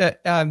that.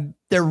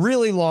 They're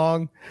really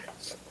long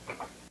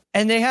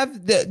and they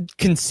have the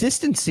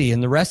consistency in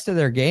the rest of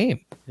their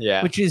game,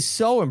 which is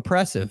so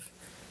impressive.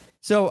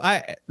 So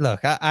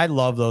I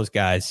love those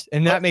guys,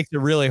 and that makes it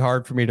really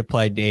hard for me to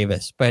play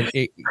Davis. But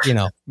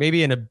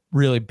maybe in a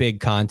really big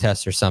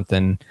contest or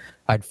something,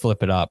 I'd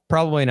flip it up.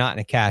 Probably not in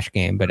a cash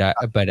game, but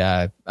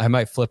I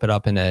might flip it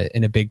up in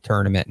a big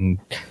tournament and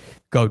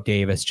go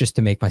Davis just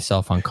to make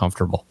myself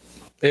uncomfortable.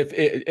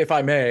 If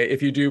I may,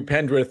 if you do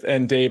Pendrith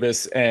and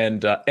Davis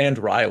and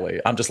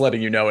Riley, I'm just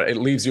letting you know it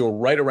leaves you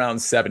right around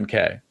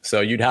 7K. So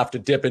you'd have to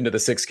dip into the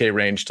 6K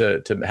range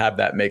to have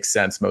that make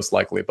sense, most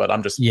likely. But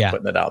I'm just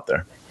putting it out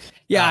there.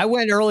 Yeah, I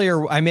went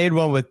earlier. I made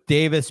one with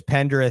Davis,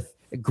 Pendrith,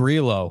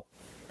 Grillo,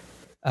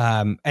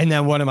 and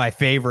then one of my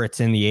favorites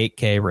in the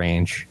 8K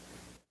range,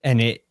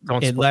 and it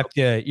left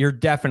you. You're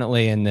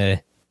definitely in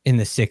the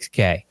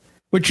 6K.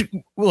 Which,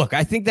 look,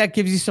 I think that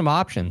gives you some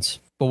options,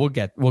 but we'll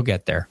get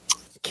there.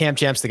 Cam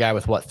Champ's the guy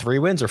with what, 3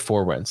 wins or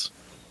 4 wins?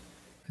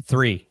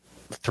 3.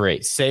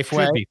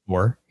 Safeway. Should be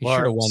 4. He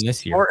should have won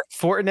this year.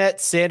 Fortinet,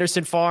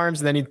 Sanderson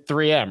Farms, and then he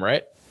 3M,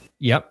 right?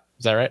 Yep.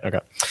 Is that right? Okay.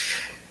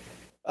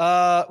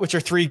 Which are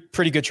 3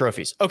 pretty good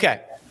trophies.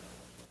 Okay.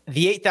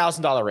 The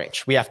 $8,000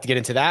 range. We have to get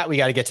into that. We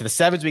got to get to the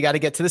 7s. We got to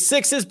get to the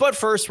 6s. But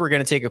first, we're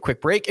going to take a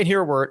quick break and hear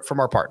a word from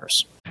our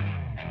partners.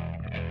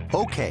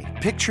 Okay,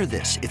 picture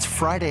this. It's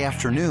Friday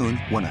afternoon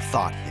when a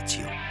thought hits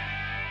you.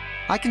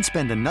 I can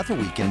spend another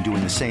weekend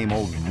doing the same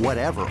old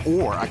whatever,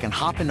 or I can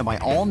hop into my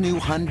all-new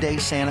Hyundai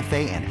Santa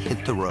Fe and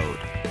hit the road.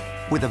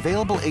 With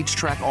available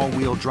H-Track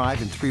all-wheel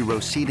drive and 3-row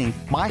seating,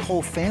 my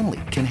whole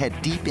family can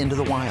head deep into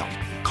the wild.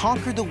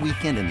 Conquer the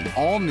weekend in the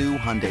all-new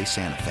Hyundai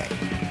Santa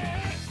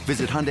Fe.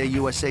 Visit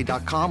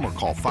HyundaiUSA.com or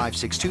call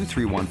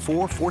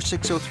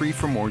 562-314-4603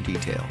 for more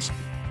details.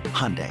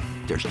 Hyundai,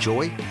 there's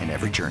joy in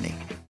every journey.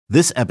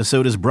 This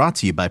episode is brought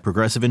to you by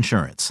Progressive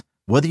Insurance.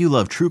 Whether you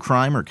love true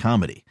crime or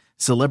comedy,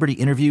 celebrity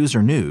interviews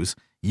or news,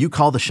 you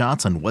call the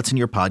shots on what's in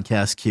your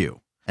podcast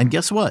queue. And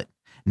guess what?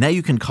 Now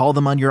you can call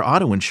them on your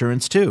auto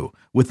insurance too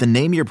with the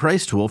Name Your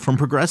Price tool from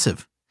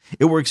Progressive.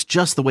 It works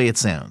just the way it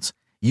sounds.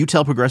 You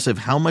tell Progressive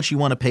how much you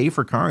want to pay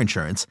for car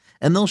insurance,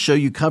 and they'll show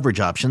you coverage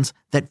options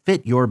that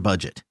fit your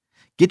budget.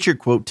 Get your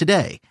quote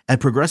today at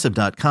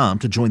Progressive.com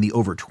to join the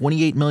over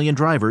 28 million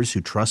drivers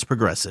who trust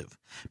Progressive.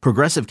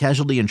 Progressive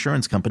Casualty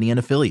Insurance Company and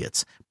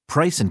Affiliates.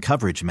 Price and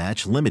coverage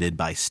match limited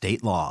by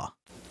state law.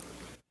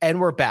 And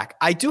we're back.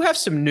 I do have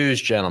some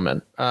news,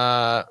 gentlemen.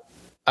 I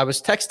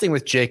was texting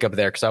with Jacob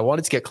there because I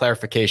wanted to get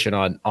clarification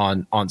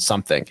on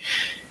something.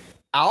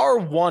 Our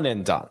one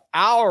and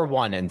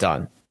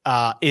done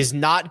is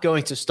not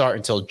going to start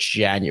until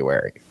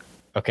January.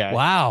 Okay.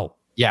 Wow.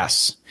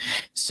 Yes.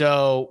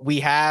 So we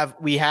have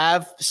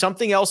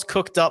something else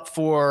cooked up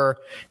for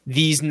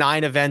these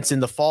 9 events in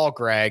the fall,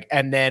 Greg,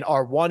 and then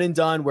our one and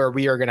done where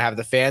we are going to have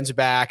the fans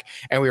back,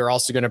 and we are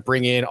also going to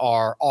bring in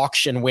our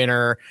auction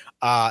winner.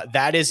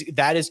 That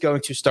is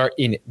going to start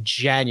in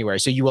January.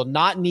 So you will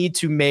not need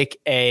to make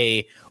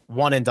a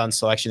one and done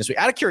selection this week.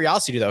 Out of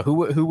curiosity, though,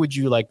 who would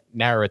you like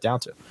narrow it down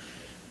to?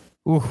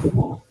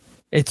 Ooh,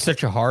 it's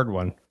such a hard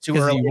one.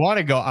 I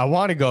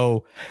want to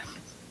go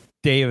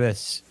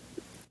Davis,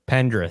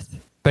 Pendrith,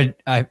 but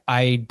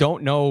I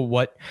don't know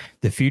what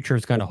the future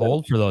is going to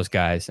hold for those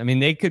guys. I mean,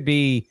 they could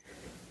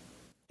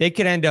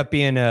end up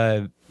being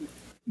a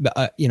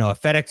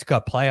FedEx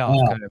Cup playoff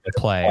kind of a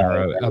play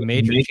or a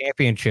major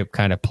championship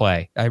kind of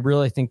play. I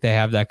really think they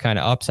have that kind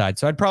of upside.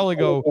 So I'd probably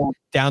go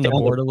down the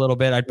board a little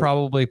bit. I'd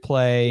probably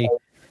play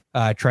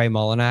Trey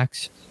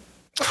Mullinax.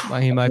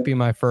 He might be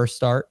my first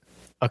start.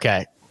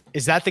 Okay.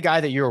 Is that the guy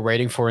that you were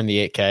waiting for in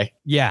the 8K?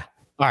 Yeah.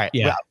 All right.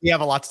 Yeah. We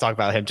have a lot to talk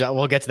about him.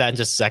 We'll get to that in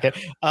just a second.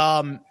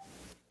 I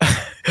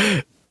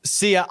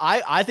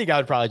think I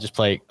would probably just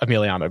play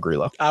Emiliano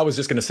Grillo. I was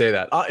just going to say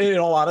that in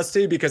all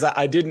honesty, because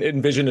I didn't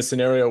envision a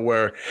scenario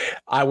where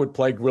I would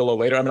play Grillo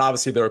later. I mean,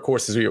 obviously there are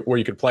courses where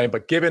you could play him,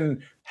 but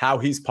given how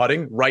he's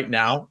putting right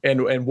now and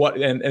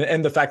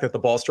the fact that the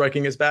ball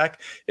striking is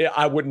back,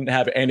 I wouldn't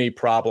have any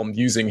problem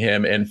using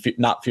him and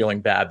not feeling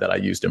bad that I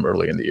used him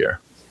early in the year.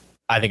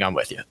 I think I'm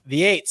with you.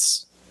 The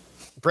 8s,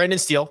 Brendan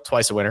Steele,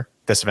 twice a winner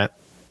this event.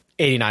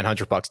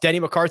 $8,900. Denny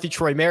McCarthy,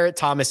 Troy Merritt,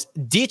 Thomas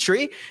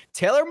Dietrich,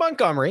 Taylor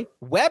Montgomery,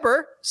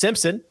 Weber,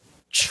 Simpson,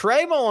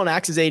 Trey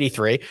Mullinax is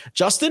 83,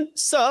 Justin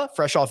Suh,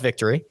 fresh off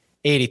victory,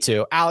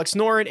 82, Alex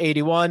Noren,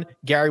 81,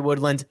 Gary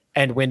Woodland,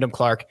 and Wyndham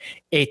Clark,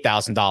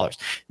 $8,000.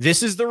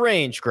 This is the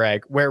range,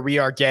 Greg, where we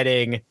are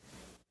getting a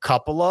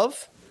couple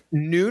of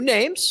new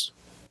names,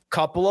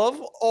 couple of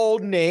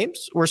old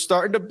names. We're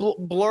starting to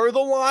blur the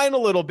line a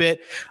little bit.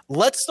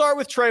 Let's start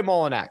with Trey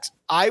Mullinax.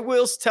 I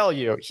will tell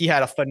you, he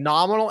had a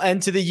phenomenal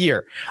end to the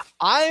year.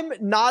 I'm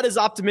not as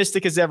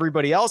optimistic as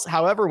everybody else.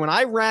 However, when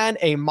I ran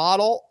a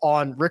model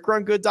on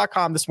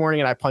rickrungood.com this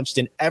morning and I punched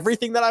in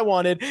everything that I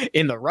wanted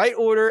in the right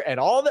order and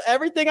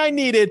everything I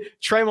needed,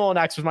 Trey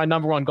Mullinax was my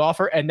number one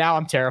golfer, and now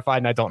I'm terrified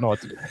and I don't know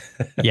what to do.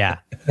 Yeah.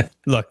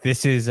 Look,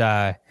 this is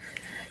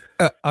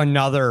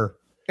another.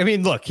 I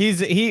mean, look,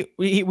 we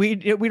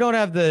don't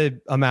have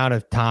the amount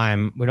of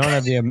time. We don't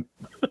have the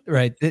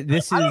right. I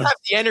don't have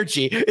the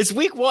energy. It's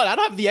week 1. I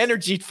don't have the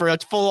energy for a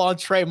full-on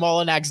Trey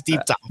Mullinax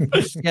deep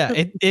dive.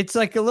 Yeah, it's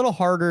like a little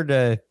harder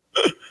to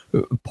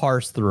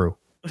parse through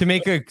to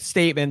make a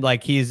statement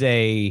like he's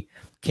a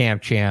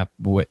camp champ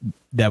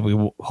that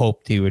we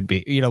hoped he would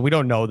be. We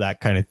don't know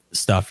that kind of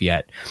stuff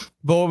yet.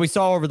 But what we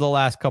saw over the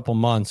last couple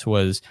months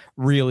was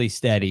really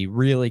steady,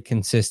 really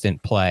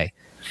consistent play.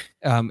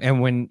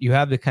 And when you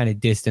have the kind of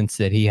distance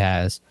that he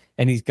has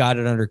and he's got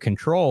it under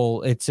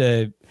control, it's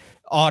a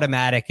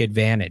automatic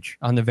advantage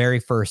on the very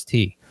first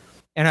tee.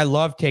 And I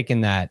love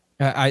taking that.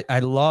 I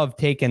love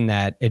taking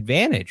that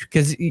advantage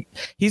because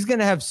he's going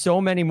to have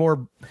so many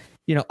more,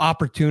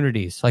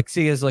 opportunities. Like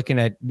Sia's looking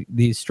at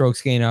these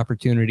strokes gain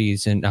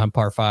opportunities and on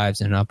par 5s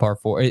and on par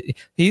 4.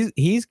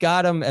 He's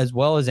got them as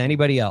well as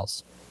anybody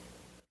else.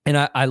 And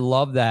I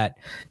love that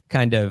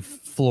kind of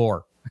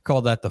floor. I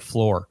call that the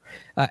floor.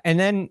 And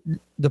then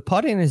the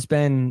putting has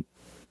been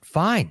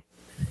fine.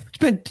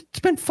 It's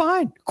been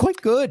fine. Quite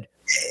good.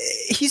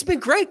 He's been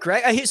great,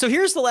 Greg. So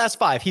here's the last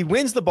 5. He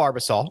wins the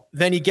Barbasol.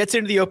 Then he gets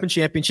into the Open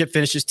Championship,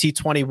 finishes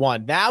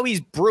T21. Now he's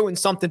brewing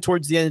something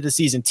towards the end of the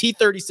season.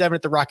 T37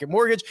 at the Rocket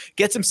Mortgage,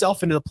 gets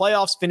himself into the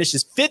playoffs,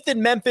 finishes 5th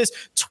in Memphis,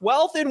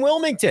 12th in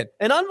Wilmington.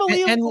 An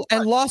unbelievable.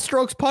 And lost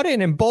strokes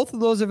putting in both of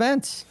those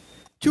events.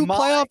 2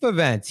 playoff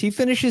events. He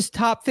finishes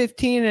top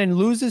 15 and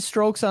loses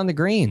strokes on the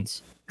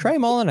greens. Trey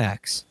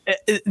Mullinax.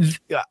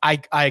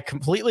 I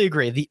completely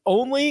agree. The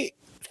only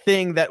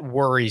thing that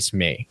worries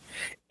me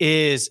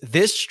is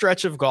this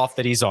stretch of golf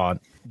that he's on.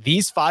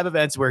 These 5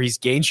 events where he's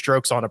gained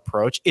strokes on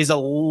approach is a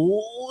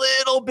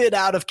little bit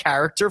out of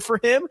character for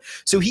him.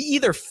 So he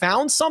either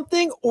found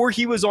something or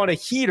he was on a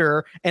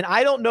heater, and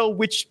I don't know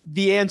which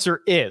the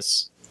answer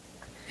is.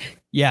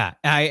 Yeah,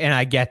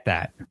 I get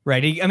that.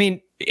 Right.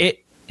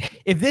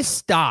 If this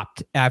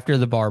stopped after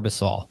the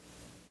Barbasol,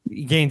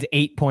 he gains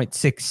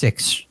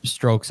 8.66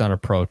 strokes on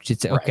approach.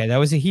 It's okay. That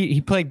was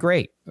he played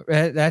great.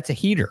 That's a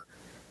heater,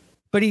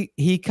 but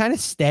he kind of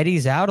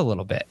steadies out a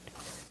little bit,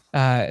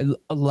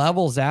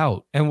 levels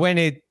out. And when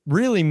it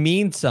really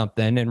means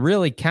something and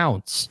really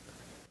counts,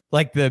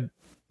 like the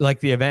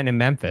event in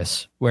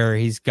Memphis where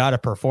he's got to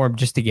perform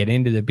just to get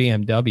into the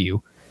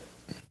BMW,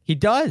 he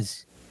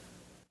does.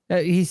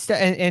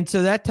 And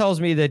so that tells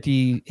me that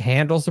he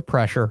handles the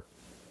pressure.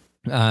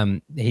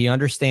 He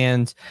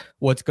understands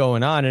what's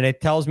going on, and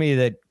it tells me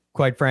that,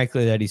 quite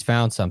frankly, that he's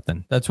found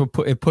something. That's what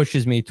it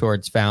pushes me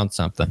towards found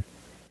something.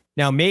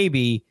 Now,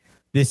 maybe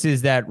this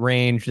is that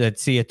range that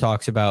Sia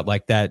talks about,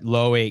 like that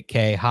low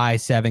 8K, high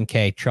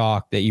 7K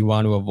chalk that you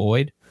want to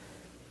avoid.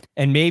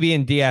 And maybe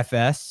in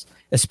DFS,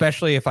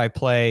 especially if I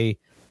play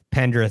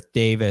Pendrith,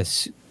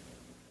 Davis,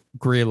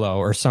 Grillo,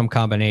 or some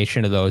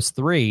combination of those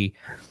three,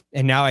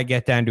 and now I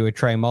get down to a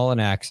Trey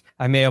Mullinax,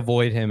 I may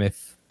avoid him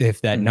if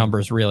that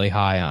number's really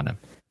high on him.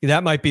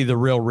 That might be the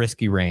real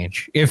risky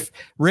range. If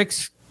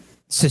Rick's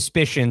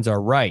suspicions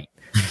are right,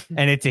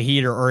 and it's a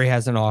heater or he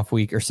has an off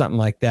week or something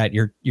like that,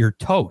 you're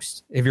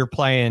toast. If you're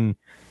playing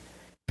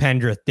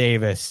Pendrith,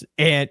 Davis,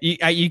 and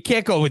you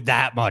can't go with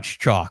that much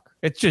chalk.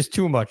 It's just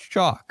too much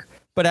chalk.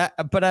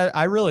 But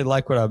I really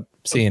like what I'm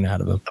seeing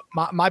out of him.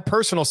 My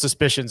personal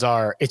suspicions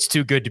are it's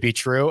too good to be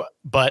true,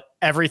 but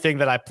everything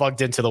that I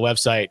plugged into the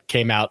website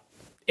came out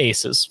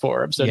aces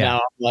for him. So now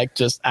I'm like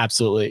just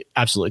absolutely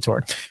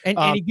torn. And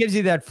he gives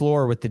you that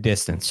floor with the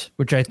distance,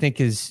 which I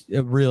think is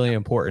a really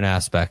important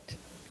aspect.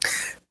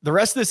 The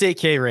rest of this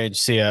 8K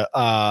range, Sia,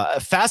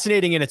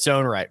 fascinating in its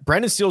own right.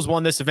 Brendan Steele's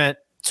won this event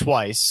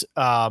twice.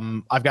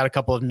 I've got a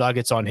couple of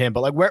nuggets on him, but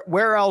like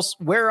where else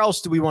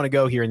do we want to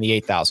go here in the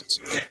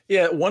 8,000s?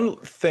 Yeah, one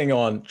thing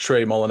on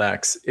Trey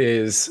Mullinax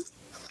is,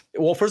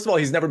 well, first of all,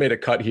 he's never made a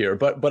cut here,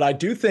 but I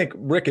do think,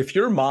 Rick, if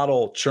your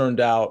model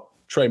churned out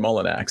Trey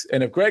Mullinax,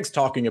 and if Greg's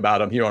talking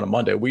about him here on a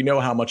Monday, we know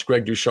how much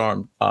Greg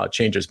Ducharme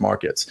changes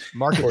markets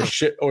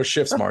or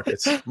shifts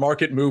markets.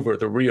 Market mover,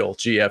 the real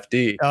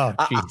GFD.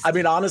 I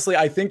mean, honestly,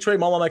 I think Trey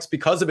Mullinax,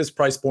 because of his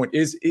price point,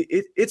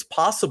 it's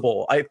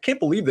possible. I can't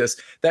believe this,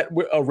 that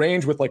a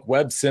range with like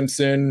Webb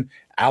Simpson,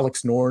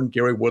 Alex Norn,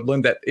 Gary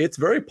Woodland, that it's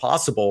very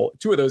possible.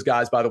 Two of those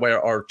guys, by the way,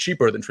 are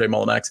cheaper than Trey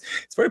Mullinax.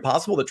 It's very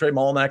possible that Trey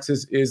Mullinax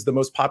is the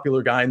most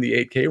popular guy in the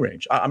 8K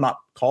range. I'm not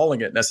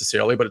calling it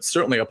necessarily, but it's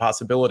certainly a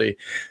possibility.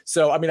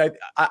 So, I mean,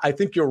 I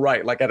think you're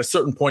right. Like at a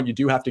certain point, you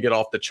do have to get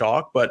off the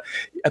chalk, but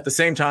at the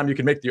same time, you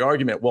can make the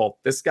argument, well,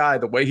 this guy,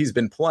 the way he's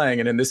been playing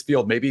and in this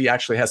field, maybe he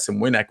actually has some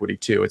win equity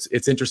too.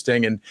 It's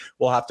interesting, and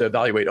we'll have to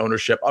evaluate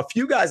ownership. A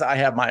few guys I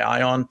have my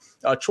eye on.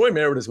 Troy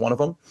Merritt is one of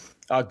them.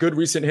 Good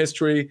recent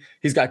history.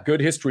 He's got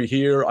good history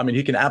here. I mean,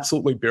 he can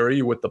absolutely bury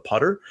you with the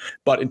putter.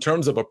 But in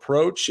terms of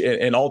approach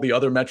and all the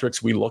other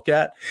metrics we look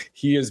at,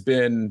 he has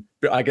been,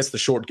 I guess,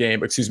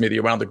 the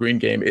around the green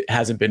game, it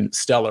hasn't been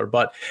stellar.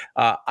 But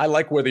I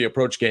like where the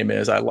approach game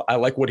is. I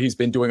like what he's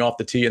been doing off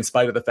the tee, in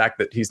spite of the fact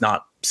that he's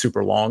not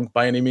super long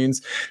by any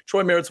means.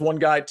 Troy Merritt's one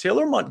guy.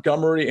 Taylor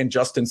Montgomery and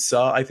Justin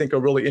Suh, I think, are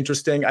really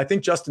interesting. I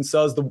think Justin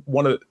Suh is the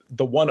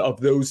one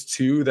of those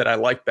two that I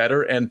like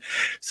better. And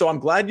so I'm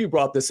glad you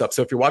brought this up.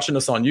 So if you're watching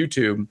us on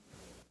YouTube,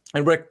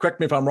 and Rick, correct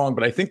me if I'm wrong,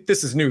 but I think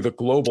this is new, the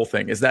global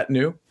thing. Is that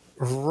new?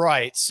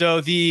 Right.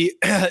 So the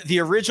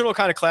original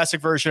kind of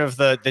classic version of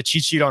the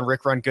cheat sheet on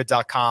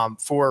rickrungood.com,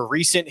 for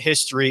recent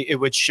history, it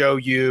would show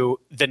you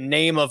the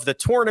name of the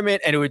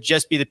tournament, and it would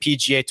just be the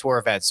PGA Tour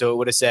event. So it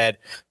would have said,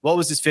 what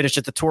was his finish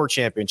at the Tour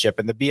Championship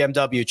and the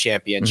BMW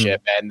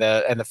Championship and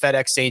the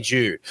FedEx St.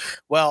 Jude?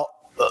 Well,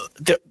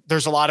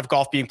 there's a lot of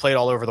golf being played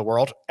all over the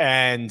world,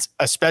 and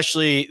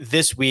especially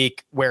this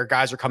week where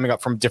guys are coming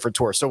up from different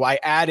tours. So I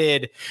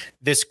added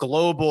this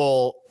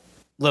global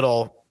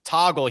little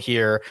toggle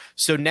here.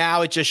 So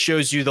now it just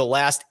shows you the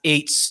last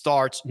 8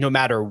 starts, no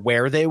matter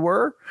where they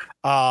were,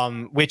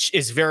 which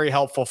is very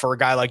helpful for a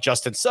guy like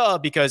Justin Suh,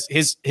 because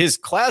his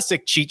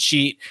classic cheat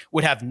sheet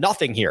would have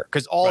nothing here,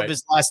 because all of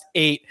his last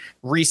 8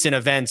 recent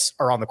events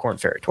are on the Korn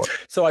Ferry Tour.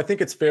 So I think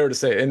it's fair to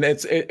say, and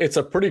it's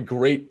a pretty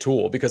great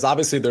tool, because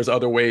obviously there's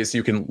other ways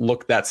you can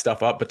look that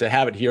stuff up, but to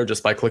have it here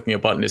just by clicking a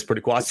button is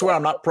pretty cool. I swear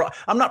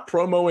I'm not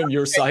promoting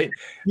your site.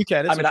 You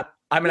can.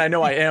 I mean, I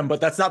know I am, but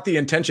that's not the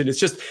intention. It's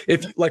just,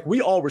 if like, we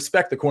all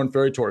respect the Korn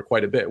Ferry Tour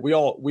quite a bit. We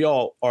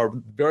all are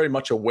very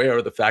much aware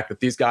of the fact that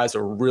these guys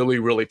are really,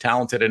 really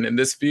talented. And in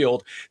this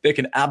field, they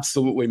can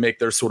absolutely make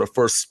their sort of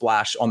first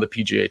splash on the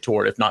PGA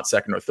Tour, if not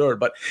second or third.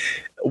 But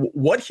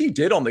what he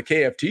did on the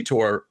KFT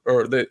Tour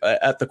or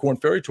at the Korn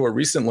Ferry Tour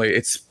recently,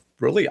 it's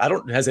really,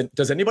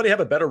 does anybody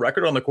have a better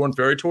record on the Korn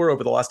Ferry Tour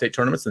over the last 8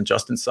 tournaments than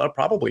Justin Suh?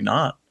 Probably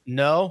not.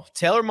 No,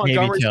 Taylor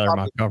Montgomery,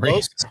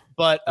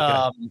 but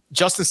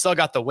Justin Suh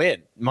got the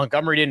win.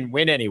 Montgomery didn't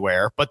win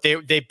anywhere, but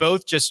they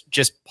both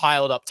just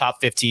piled up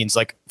top 15s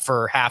like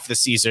for half the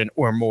season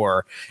or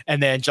more,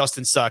 and then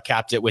Justin Suh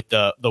capped it with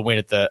the win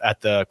at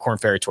the Korn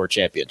Ferry Tour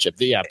Championship.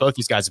 Both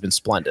these guys have been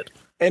splendid.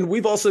 And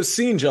we've also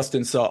seen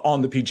Justin Suh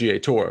on the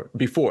PGA Tour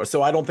before,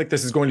 so I don't think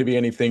this is going to be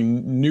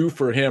anything new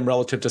for him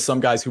relative to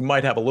some guys who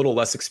might have a little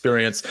less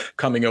experience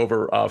coming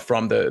over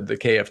from the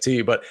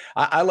KFT. But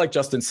I like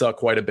Justin Suh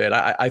quite a bit.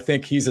 I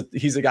think he's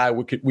a guy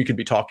we could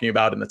be talking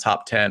about in the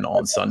top 10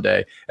 on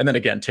Sunday. And then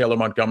again, Taylor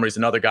Montgomery is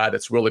another guy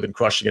that's really been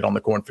crushing it on the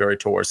Korn Ferry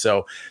Tour,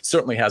 so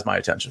certainly has my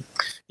attention.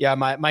 Yeah,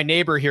 my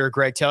neighbor here,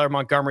 Greg, Taylor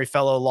Montgomery,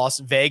 fellow Las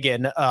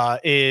Vegan,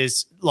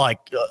 is like,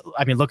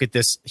 I mean, look at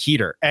this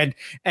heater, and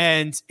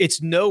it's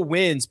no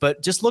wins,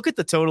 but just look at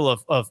the total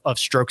of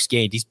strokes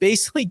gained. He's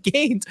basically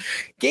gained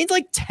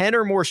like 10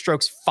 or more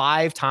strokes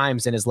 5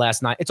 times in his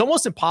last 9. It's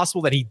almost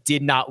impossible that he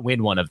did not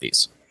win one of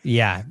these.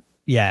 Yeah,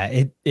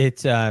 Yeah,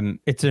 it's an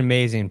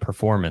amazing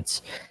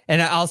performance. And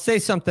I'll say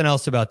something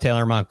else about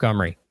Taylor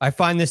Montgomery. I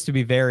find this to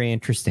be very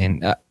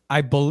interesting.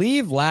 I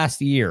believe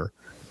last year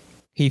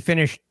he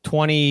finished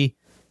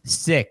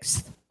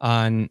 26th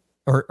on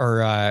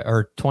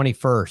or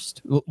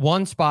 21st,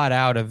 one spot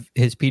out of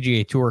his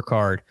PGA Tour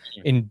card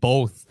in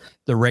both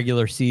the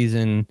regular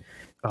season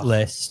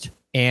list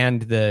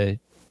and the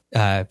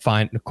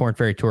Korn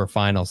Ferry Tour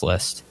Finals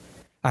list.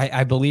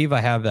 I believe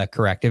I have that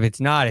correct. If it's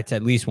not, it's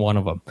at least one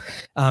of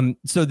them.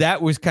 So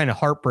that was kind of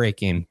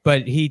heartbreaking.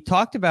 But he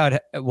talked about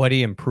what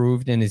he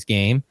improved in his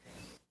game.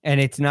 And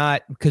it's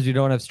not because we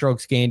don't have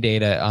strokes gain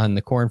data on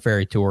the Korn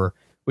Ferry Tour.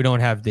 We don't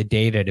have the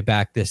data to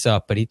back this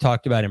up. But he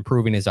talked about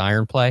improving his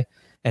iron play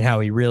and how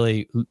he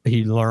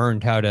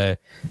learned how to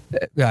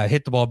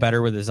hit the ball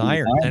better with his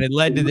iron. And it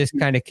led to this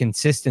kind of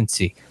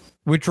consistency,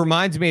 which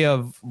reminds me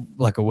of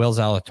like a Will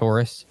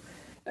Zalatoris.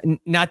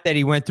 Not that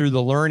he went through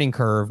the learning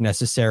curve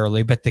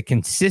necessarily, but the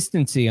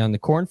consistency on the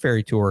Korn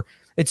Ferry Tour,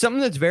 it's something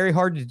that's very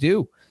hard to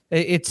do.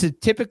 It's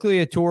typically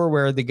a tour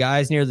where the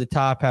guys near the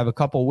top have a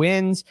couple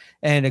wins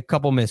and a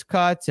couple missed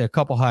cuts, a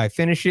couple high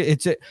finishes.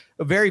 It's a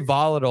very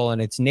volatile in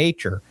its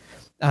nature.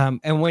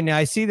 And when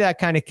I see that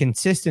kind of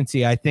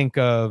consistency, I think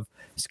of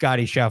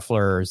Scotty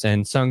Schefflers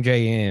and Sung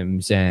Jae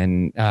Ims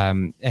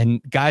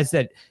and guys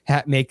that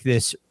make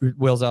this,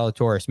 Will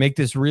Zalatoris, make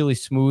this really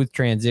smooth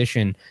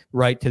transition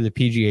right to the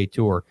PGA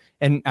Tour.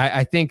 And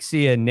I think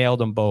Sia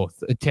nailed them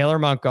both. Taylor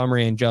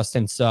Montgomery and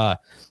Justin Suh.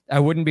 I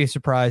wouldn't be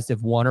surprised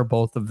if one or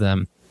both of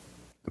them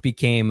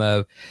became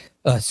a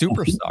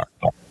superstar.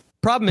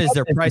 Problem is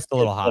they're priced a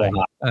little high.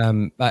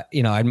 But,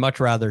 I'd much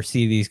rather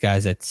see these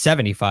guys at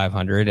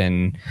 7,500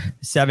 and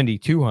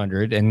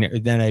 7,200,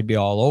 and then I'd be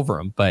all over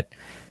them. But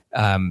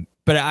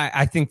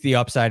I think the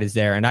upside is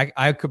there, and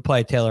I could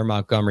play Taylor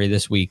Montgomery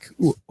this week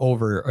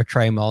over a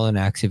Trey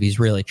Mullinax if he's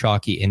really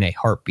chalky in a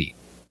heartbeat.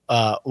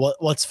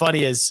 What's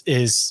funny is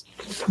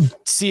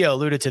Sia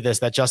alluded to this,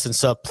 that Justin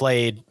Suh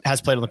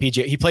has played on the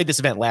PGA. He played this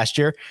event last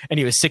year and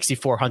he was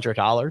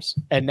 $6,400,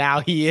 and now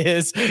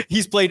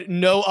he's played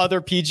no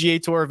other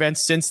PGA Tour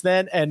events since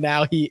then, and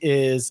now he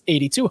is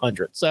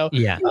 $8,200. So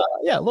a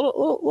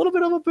little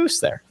bit of a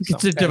boost there.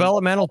 It's a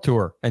developmental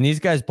tour, and these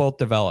guys both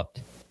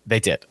developed.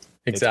 They did.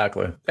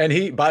 Exactly. And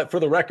for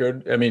the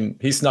record, I mean,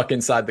 he snuck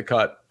inside the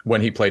cut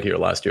when he played here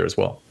last year as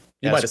well.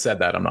 You might have said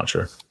that. I'm not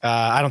sure.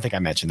 I don't think I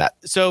mentioned that.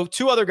 So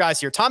two other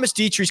guys here. Thomas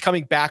Dietrich's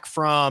coming back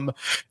from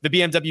the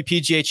BMW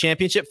PGA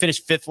Championship,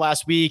 finished 5th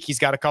last week. He's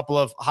got a couple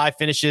of high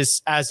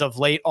finishes as of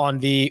late on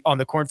the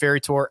Korn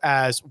Ferry Tour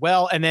as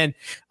well. And then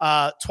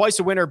twice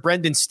a winner,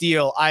 Brendan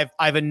Steele.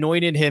 I've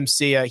anointed him,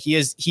 Sia.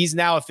 He's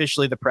now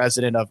officially the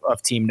president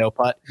of Team No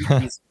Putt.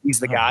 He's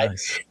the guy.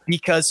 Nice.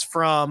 Because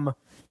from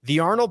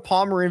the Arnold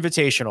Palmer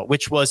Invitational,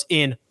 which was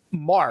in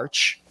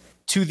March,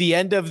 to the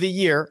end of the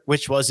year,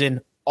 which was in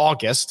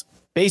August,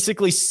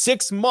 basically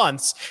 6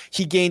 months,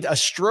 he gained a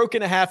stroke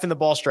and a half in the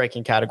ball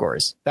striking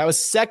categories. That was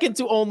second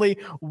to only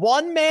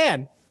one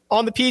man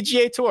on the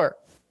PGA Tour.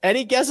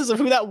 Any guesses of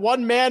who that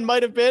one man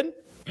might have been?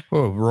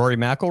 Oh, Rory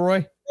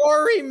McIlroy?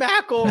 Rory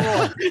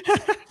McIlroy.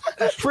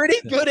 Pretty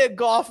good at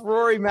golf,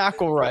 Rory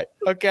McIlroy.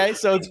 Okay,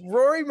 so it's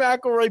Rory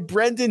McIlroy,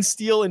 Brendan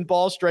Steele in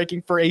ball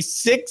striking for a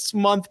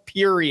 6-month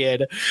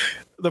period.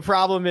 The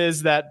problem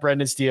is that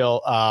Brendan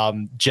Steele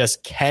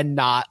just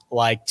cannot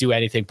do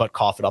anything but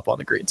cough it up on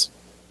the greens.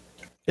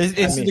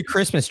 It's the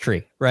Christmas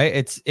tree, right?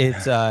 It's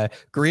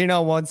green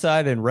on one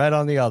side and red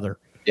on the other.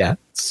 Yeah,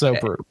 so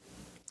brutal.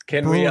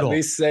 Can we at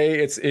least say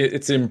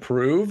it's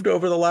improved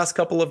over the last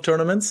couple of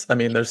tournaments? I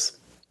mean,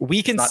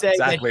 we can say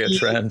exactly that a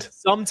trend.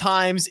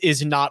 Sometimes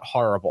is not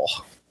horrible.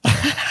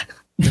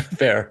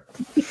 Fair.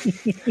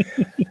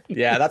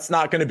 Yeah, that's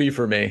not going to be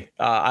for me.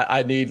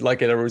 I need,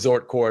 like at a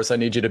resort course, I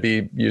need you to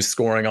be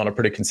scoring on a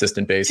pretty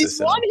consistent basis.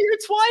 He's won here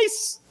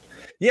twice.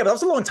 Yeah, but that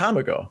was a long time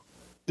ago.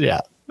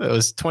 Yeah, it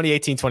was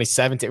 2018,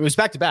 2017. It was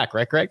back to back,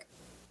 right, Greg?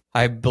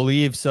 I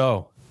believe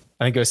so.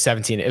 I think it was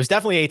 17. It was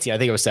definitely 18. I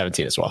think it was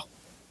 17 as well.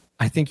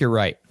 I think you're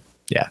right.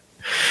 Yeah.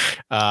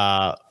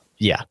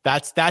 Yeah,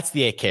 that's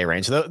the 8K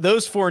range.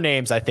 Those four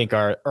names I think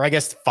are, or I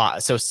guess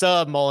 5. So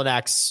Suh,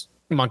 Mullinax,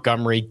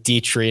 Montgomery,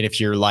 Dietrich, and if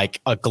you're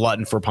like a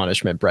glutton for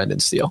punishment, Brendan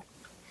Steele.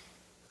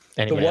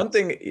 The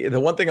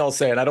one thing I'll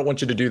say, and I don't want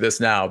you to do this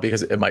now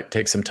because it might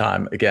take some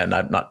time. Again,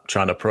 I'm not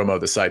trying to promo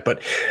the site,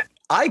 but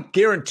I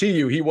guarantee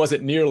you he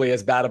wasn't nearly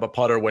as bad of a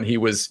putter when he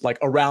was like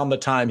around the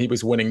time he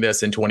was winning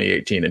this in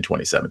 2018 and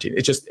 2017.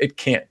 It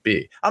can't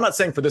be. I'm not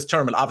saying for this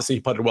tournament. Obviously,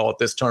 he putted well at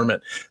this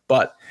tournament,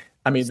 but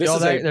I mean,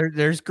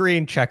 there's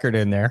green checkered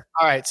in there.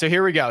 All right, so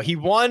here we go. He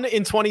won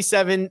in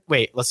 27.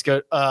 Wait, let's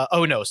go.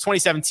 It's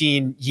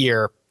 2017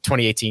 year,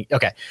 2018.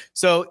 Okay,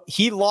 so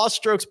he lost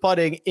strokes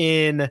putting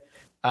in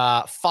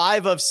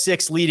 5 of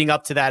 6 leading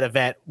up to that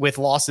event with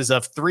losses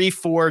of 3,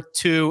 4,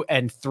 2,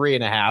 and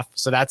 3.5.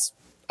 So that's,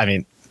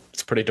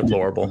 it's pretty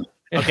deplorable.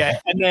 Okay,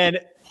 and then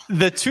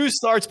the 2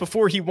 starts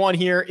before he won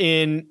here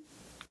in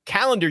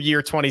calendar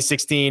year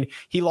 2016,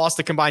 he lost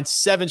a combined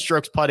 7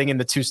 strokes putting in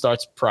the 2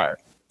 starts prior.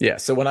 Yeah,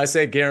 so when I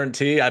say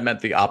guarantee, I meant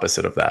the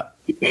opposite of that.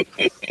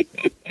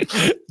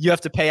 You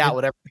have to pay out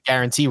whatever the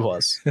guarantee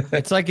was.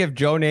 It's like if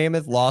Joe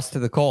Namath lost to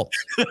the Colts.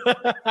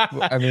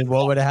 I mean,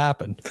 what would have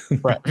happened?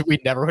 Right. We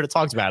never would have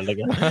talked about it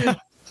again.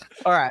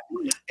 All right.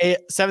 A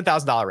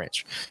 $7,000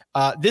 range.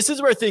 This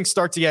is where things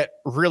start to get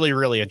really,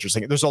 really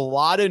interesting. There's a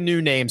lot of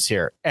new names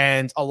here.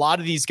 And a lot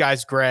of these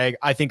guys, Greg,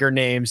 I think are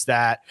names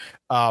that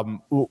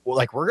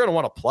like we're going to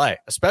want to play,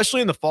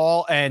 especially in the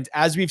fall. And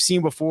as we've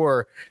seen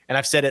before, and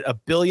I've said it a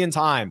billion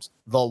times,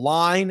 the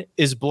line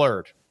is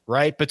blurred,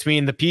 right,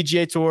 between the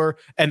PGA Tour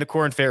and the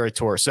Korn Ferry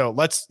Tour. So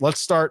let's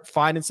start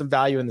finding some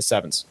value in the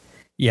sevens.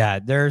 Yeah,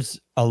 there's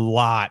a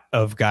lot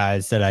of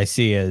guys that I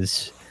see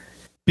as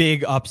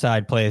big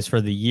upside plays for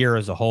the year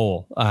as a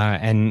whole.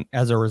 And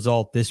as a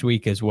result, this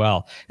week as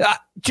well.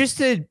 Just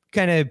to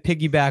kind of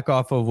piggyback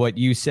off of what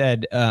you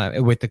said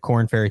with the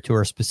Korn Ferry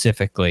Tour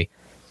specifically,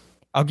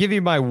 I'll give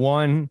you my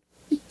one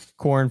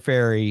Korn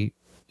Ferry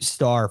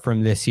star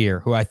from this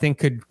year who I think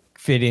could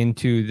fit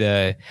into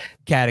the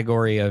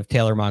category of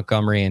Taylor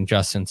Montgomery and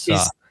Justin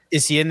Suh.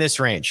 Is he in this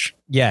range?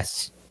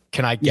 Yes.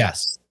 Can I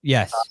guess?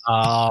 Yes.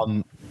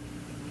 Carl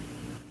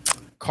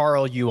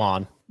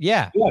Yuan.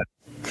 Yeah.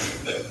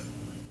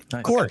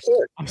 Of course.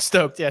 I'm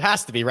stoked. Yeah, it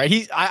has to be,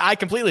 right? I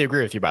completely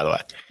agree with you, by the way.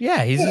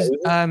 Yeah, he's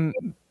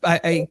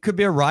I could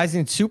be a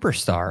rising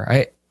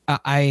superstar.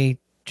 I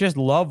just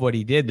love what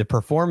he did. The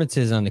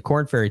performances on the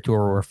Korn Ferry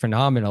Tour were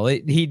phenomenal.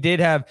 He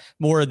did have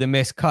more of the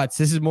missed cuts.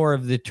 This is more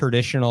of the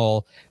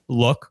traditional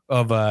look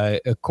of a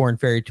Korn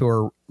Ferry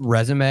Tour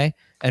resume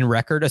and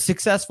record, a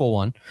successful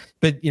one.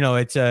 But,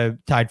 it's a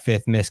tied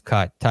 5th, missed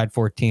cut, tied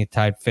 14th,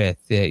 tied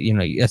 5th,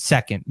 a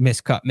second,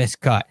 missed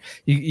cut.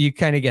 You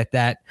kind of get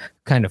that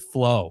kind of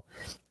flow,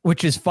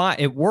 which is fine.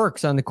 It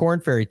works on the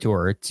Korn Ferry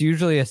Tour. It's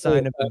usually a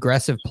sign of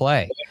aggressive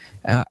play.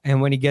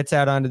 And when he gets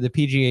out onto the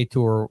PGA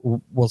Tour,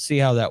 we'll see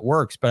how that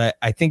works. But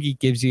I think he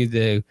gives you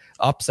the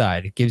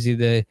upside. It gives you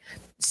the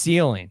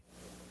ceiling.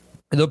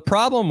 The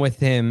problem with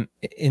him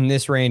in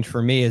this range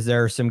for me is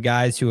there are some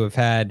guys who have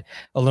had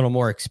a little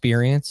more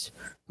experience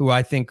who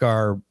I think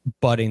are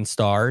budding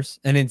stars.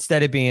 And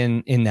instead of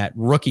being in that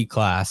rookie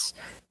class,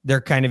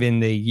 they're kind of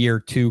in the year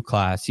 2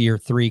 class, year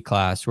 3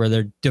 class, where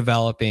they're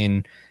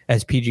developing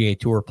as PGA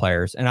Tour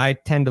players. And I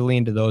tend to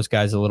lean to those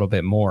guys a little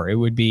bit more. It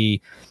would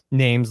be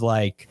names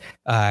like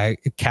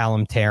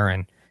Callum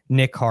Tarrant,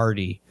 Nick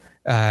Hardy,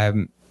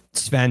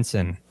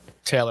 Svensson,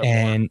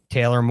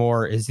 Taylor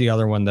Moore is the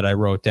other one that I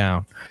wrote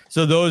down.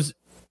 So those,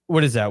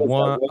 what is that?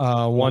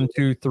 1,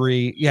 2,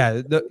 3.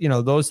 Yeah.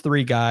 Those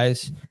 3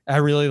 guys. I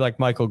really like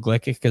Michael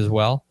Glick as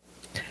well.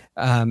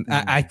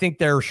 I think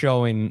they're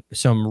showing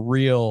some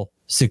real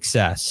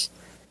success.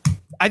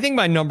 I think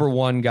my number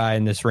 1 guy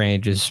in this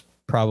range is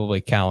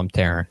probably Callum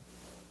Tarrant.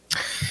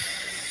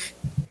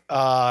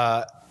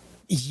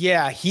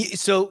 Yeah.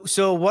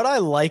 So what I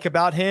like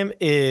about him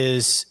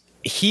is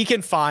he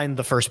can find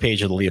the first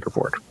page of the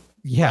leaderboard.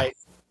 Yeah. Right?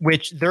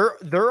 Which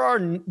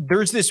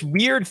there's this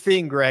weird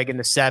thing, Greg, in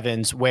the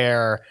sevens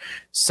where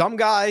some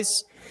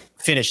guys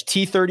finish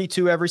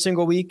T32 every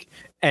single week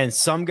and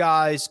some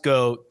guys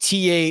go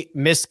T8,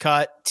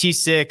 miscut,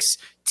 T6,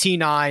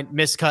 T9,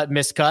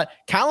 miscut.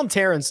 Callum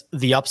Tarrant's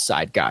the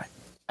upside guy.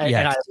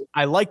 And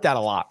I like that a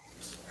lot.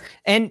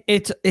 And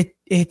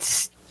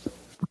it's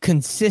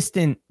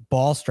consistent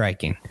ball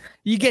striking.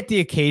 You get the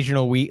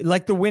occasional week,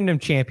 like the Wyndham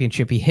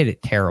Championship, he hit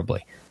it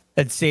terribly.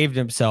 That saved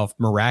himself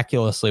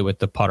miraculously with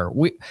the putter.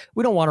 We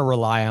don't want to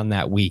rely on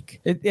that week.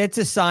 It's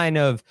a sign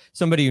of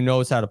somebody who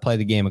knows how to play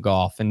the game of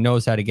golf and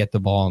knows how to get the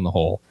ball in the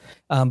hole.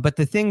 But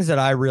the things that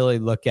I really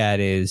look at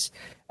is,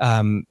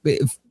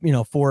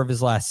 4 of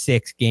his last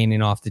 6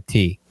 gaining off the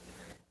tee.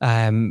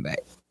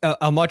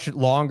 A much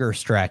longer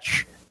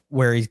stretch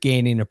where he's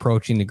gaining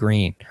approaching the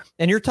green.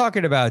 And you're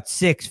talking about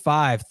 6,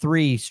 5,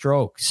 3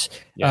 strokes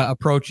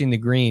approaching the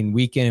green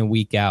week in and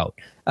week out.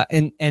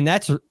 And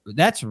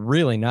that's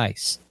really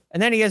nice.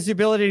 And then he has the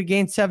ability to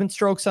gain 7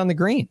 strokes on the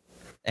green,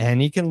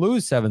 and he can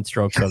lose 7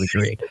 strokes on the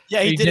green.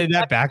 Yeah, he did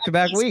that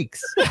back-to-back weeks.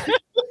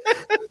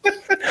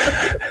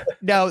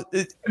 Now,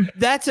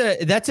 that's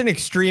an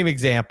extreme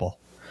example,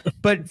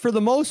 but for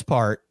the most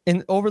part,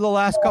 over the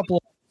last couple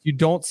of years, you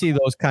don't see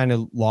those kind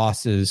of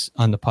losses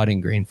on the putting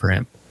green for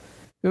him.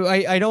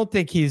 I don't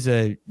think he's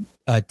a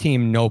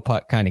team no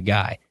putt kind of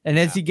guy. And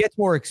as he gets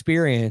more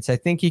experience, I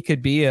think he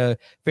could be a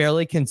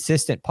fairly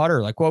consistent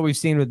putter, like what we've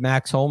seen with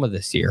Max Homa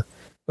this year.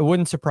 It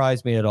wouldn't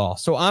surprise me at all.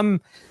 So I'm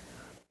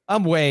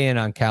way in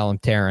on Callum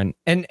Tarrant.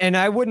 And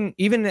I wouldn't,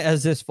 even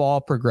as this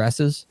fall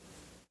progresses,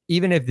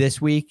 even if this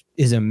week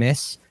is a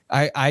miss,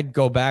 I'd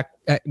go back.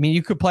 I mean,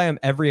 you could play him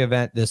every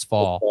event this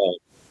fall.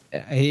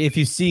 If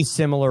you see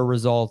similar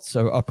results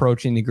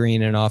approaching the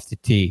green and off the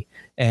tee,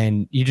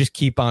 and you just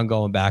keep on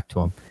going back to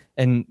him,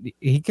 and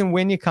he can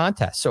win you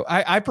contests. So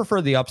I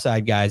prefer the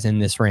upside guys in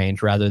this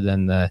range rather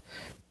than the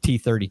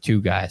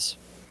T32 guys.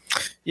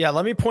 Yeah,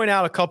 let me point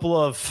out a couple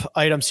of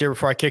items here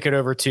before I kick it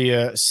over to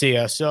you,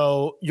 Sia.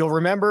 So you'll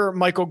remember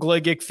Michael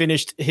Gligic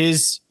finished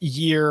his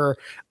year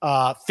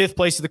 5th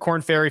place at the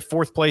Korn Ferry,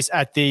 4th place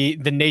at the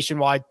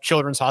Nationwide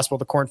Children's Hospital,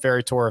 the Korn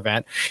Ferry Tour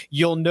event.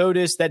 You'll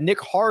notice that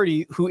Nick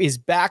Hardy, who is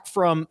back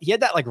from, he had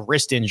that like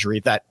wrist injury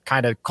that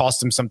kind of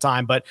cost him some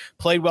time, but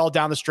played well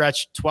down the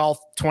stretch, 12th,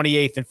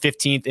 28th, and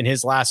 15th in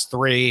his last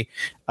 3.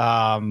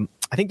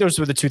 I think those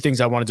were the 2 things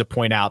I wanted to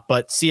point out.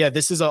 But Sia,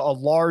 this is a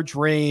large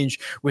range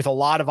with a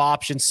lot of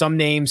options. Some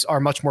names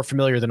are much more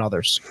familiar than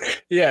others.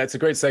 Yeah, it's a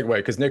great segue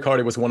because Nick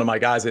Hardy was one of my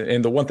guys.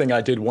 And the one thing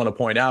I did want to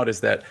point out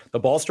is that the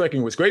ball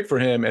striking was great for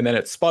him, and then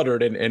it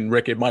sputtered. And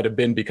Rick, it might have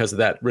been because of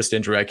that wrist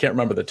injury. I can't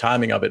remember the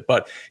timing of it,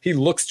 but he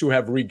looks to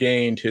have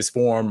regained his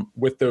form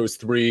with those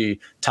 3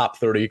 top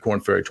 30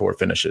 Korn Ferry Tour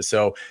finishes.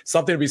 So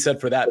something to be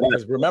said for that,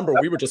 because remember,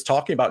 we were just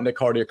talking about Nick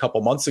Hardy a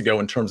couple months ago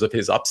in terms of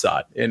his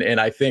upside.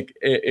 And I think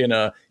in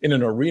an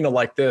arena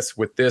like this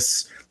with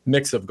this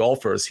mix of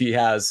golfers, he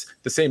has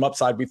the same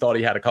upside we thought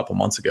he had a couple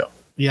months ago.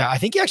 Yeah, I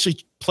think he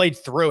actually played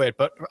through it,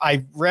 but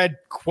I read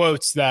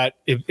quotes that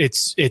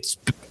it's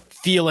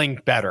feeling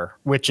better,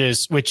 which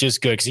is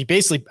good because he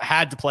basically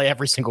had to play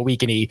every single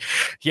week and he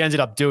ended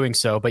up doing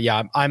so. But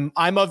yeah, I'm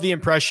of the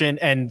impression,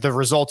 and the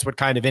results would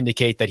kind of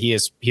indicate that he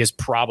is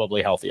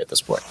probably healthy at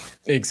this point.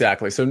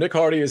 Exactly. So Nick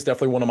Hardy is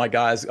definitely one of my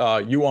guys.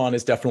 Yuan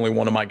is definitely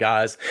one of my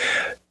guys.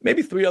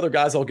 Maybe 3 other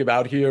guys I'll give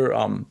out here.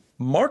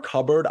 Mark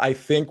Hubbard, I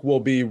think,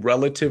 will be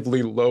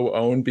relatively low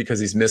owned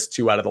because he's missed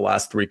 2 out of the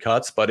last 3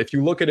 cuts. But if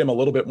you look at him a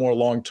little bit more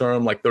long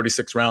term, like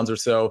 36 rounds or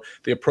so,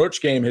 the approach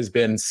game has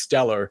been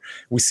stellar.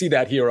 We see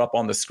that here up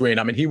on the screen.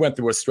 I mean, he went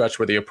through a stretch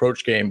where the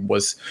approach game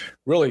was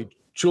really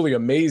truly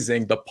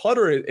amazing. The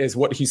putter is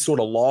what he sort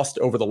of lost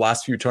over the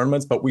last few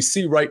tournaments, but we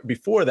see right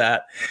before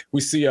that,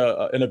 we see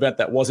an event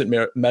that wasn't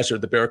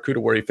measured, the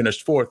Barracuda, where he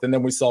finished 4th, and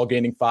then we saw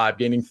gaining 5,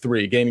 gaining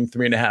 3, gaining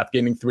 3.5,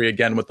 gaining 3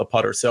 again with the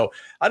putter. So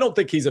I don't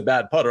think he's a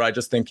bad putter. I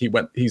just think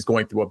he's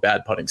going through a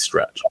bad putting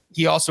stretch.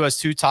 He also has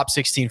 2 top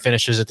 16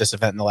 finishes at this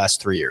event in the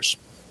last 3 years.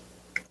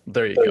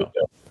 There you go.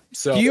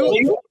 So this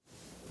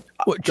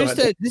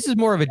is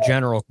more of a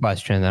general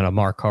question than a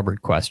Mark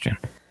Hubbard question.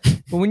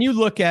 But when you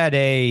look at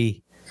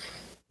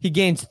he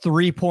gains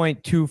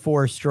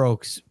 3.24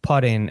 strokes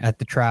putting at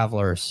the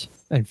Travelers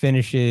and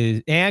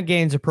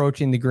gains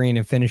approaching the green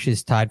and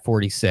finishes tied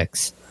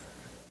 46.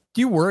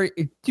 Do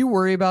you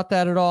worry about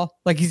that at all?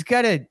 Like, he's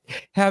got to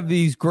have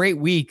these great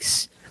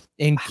weeks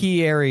in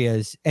key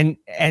areas, and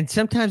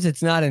sometimes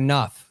it's not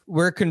enough.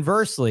 Where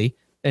conversely,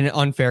 an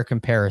unfair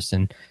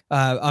comparison,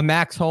 a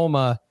Max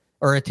Homa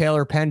or a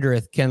Taylor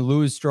Pendrith can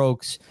lose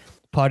strokes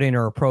putting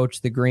or approach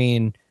the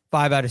green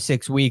 5 out of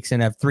 6 weeks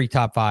and have 3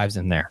 top 5s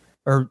in there.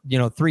 Or,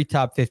 3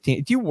 top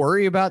 15. Do you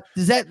worry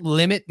does that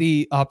limit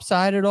the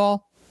upside at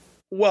all?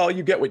 Well,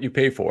 you get what you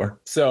pay for.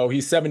 So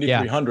he's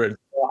 7,300. Yeah.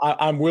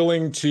 I'm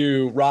willing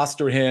to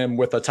roster him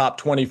with a top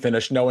 20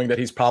 finish, knowing that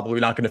he's probably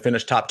not going to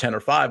finish top 10 or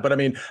 5. But I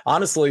mean,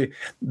 honestly,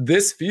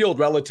 this field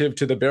relative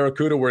to the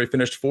Barracuda where he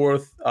finished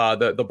 4th,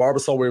 the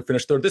Barbasol where he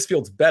finished 3rd, this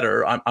field's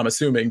better, I'm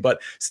assuming,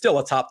 but still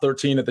a top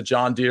 13 at the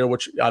John Deere,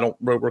 which I don't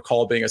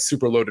recall being a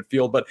super loaded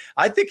field. But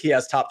I think he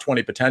has top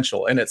 20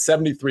 potential. And at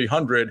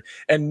 7,300,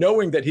 and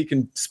knowing that he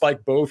can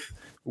spike both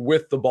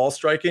with the ball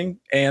striking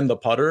and the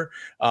putter,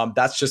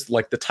 that's just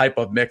like the type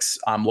of mix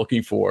I'm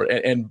looking for.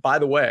 And by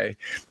the way,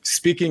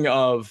 speaking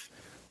of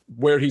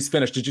where he's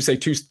finished, did you say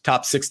 2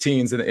 top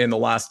 16s in the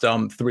last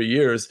 3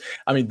 years?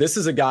 I mean, this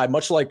is a guy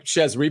much like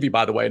Chez Reavie,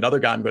 by the way, another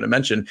guy I'm going to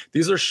mention.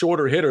 These are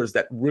shorter hitters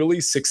that really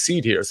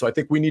succeed here. So I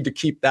think we need to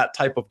keep that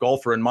type of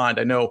golfer in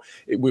mind. I know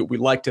we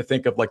like to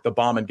think of like the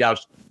bomb and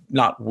gouge,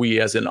 not we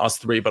as in us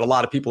 3, but a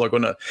lot of people are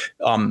going to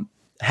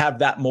have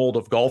that mold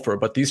of golfer,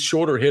 but these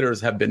shorter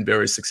hitters have been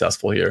very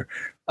successful here.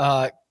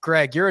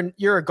 Greg,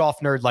 you're a golf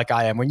nerd like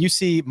I am. When you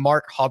see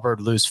Mark Hubbard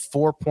lose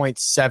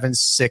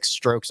 4.76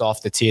 strokes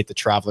off the tee at the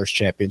Travelers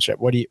Championship,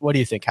 what do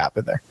you think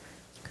happened there?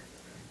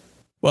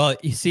 Well,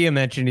 you see, I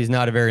mentioned he's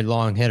not a very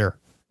long hitter,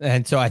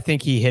 and so I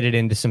think he hit it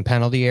into some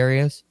penalty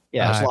areas.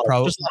 Yeah, there's a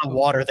lot of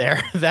water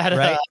there.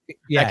 Right?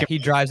 He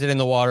drives it in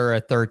the water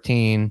at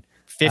 13,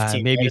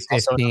 15, maybe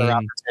 15.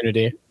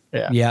 Opportunity.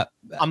 Yeah.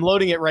 I'm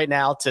loading it right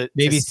now to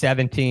maybe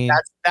 17.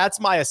 That's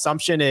my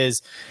assumption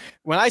is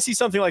when I see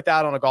something like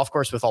that on a golf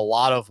course with a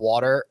lot of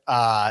water,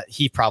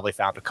 he probably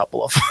found a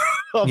couple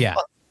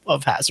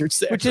of hazards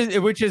there,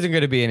 which isn't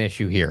going to be an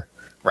issue here.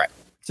 Right.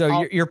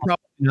 So you're probably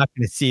not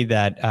going to see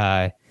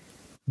that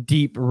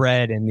deep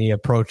red in the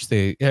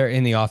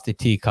in the off the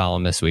tee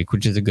column this week,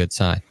 which is a good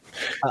sign.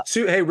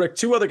 Hey, Rick,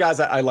 2 other guys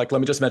I like. Let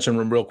me just mention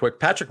them real quick.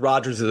 Patrick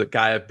Rogers is a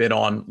guy I've been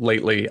on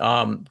lately.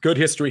 Good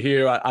history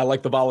here. I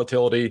like the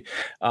volatility.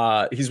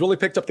 He's really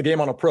picked up the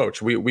game on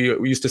approach. We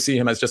used to see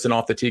him as just an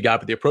off the tee guy,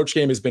 but the approach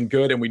game has been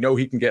good, and we know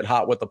he can get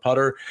hot with the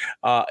putter.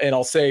 And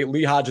I'll say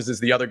Lee Hodges is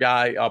the other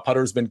guy.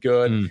 Putter's been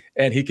good,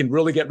 and he can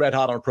really get red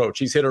hot on approach.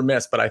 He's hit or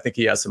miss, but I think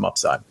he has some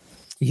upside.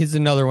 He's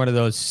another one of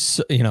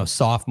those,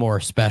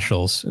 sophomore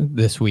specials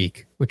this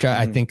week, which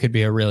I think could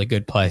be a really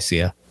good play.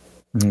 Yeah.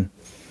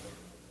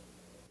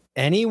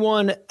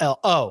 Anyone else?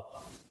 Oh,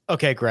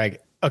 okay, Greg.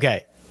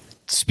 Okay.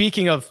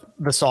 speaking of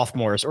the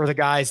sophomores or the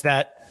guys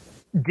that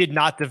did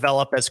not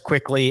develop as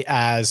quickly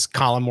as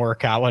Colin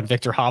Morikawa and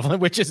Victor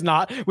Hovland, which is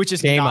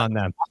shame on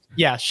them.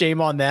 Yeah,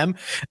 shame on them.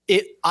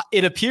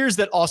 It appears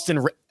that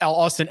Austin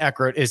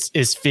Eckroat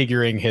is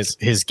figuring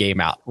his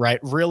game out, right?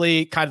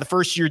 Really, kind of the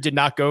first year did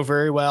not go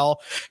very well.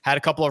 Had a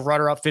couple of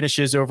runner-up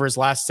finishes over his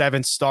last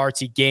 7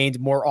 starts. He gained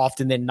more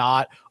often than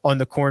not on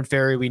the Korn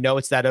Ferry. We know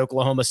it's that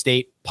Oklahoma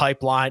State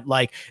pipeline.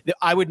 Like,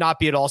 I would not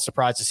be at all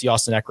surprised to see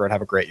Austin Eckroat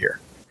have a great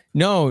year.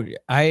 No,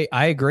 I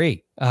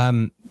agree.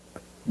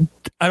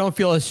 I don't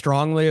feel as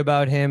strongly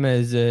about him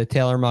as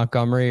Taylor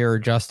Montgomery or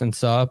Justin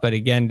Suh, but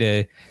again,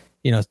 to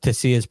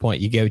see his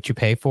point, you get what you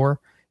pay for,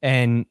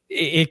 and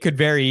it could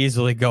very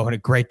easily go in a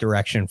great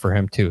direction for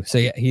him too. So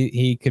yeah,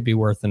 he could be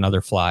worth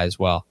another fly as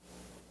well.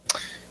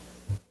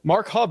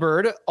 Mark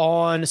Hubbard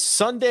on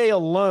Sunday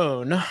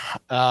alone,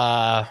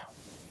 at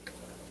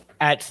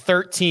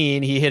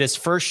 13, he hit his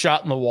first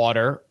shot in the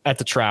water at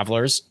the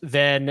Travelers,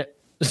 then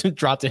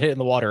dropped a hit in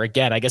the water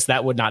again. I guess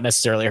that would not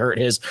necessarily hurt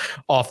his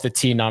off the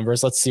tee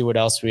numbers. Let's see what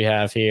else we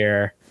have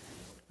here.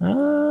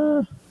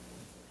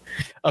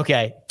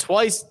 Okay,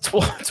 twice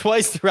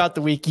throughout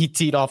the week he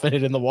teed off and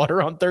hit in the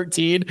water on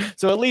 13.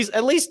 So at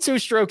least two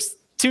strokes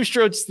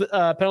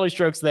penalty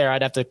strokes there.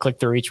 I'd have to click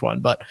through each one,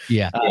 but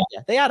yeah,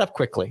 they add up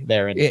quickly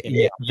there.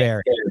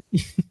 Very,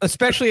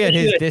 especially at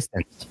his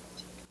distance.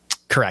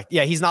 Correct.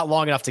 Yeah, he's not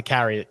long enough to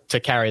carry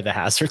the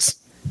hazards.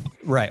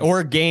 Right.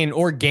 Or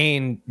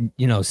gain,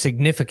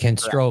 significant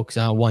strokes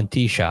on one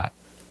tee shot.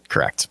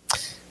 Correct.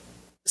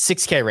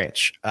 6K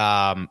range.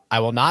 I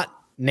will not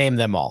name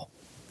them all.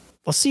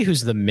 Let's see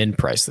who's the min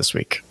price this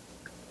week.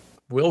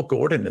 Will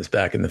Gordon is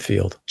back in the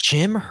field.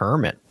 Jim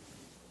Herman.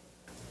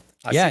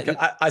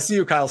 I see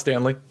you, Kyle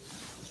Stanley.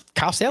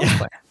 Kyle Stanley's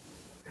playing.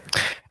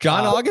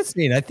 John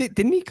Augustine. I think,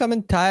 didn't he come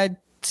in tied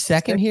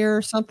second here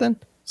or something?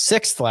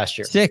 6th last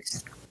year.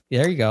 6th.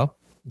 There you go.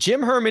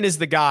 Jim Herman is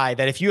the guy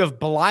that if you have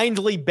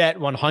blindly bet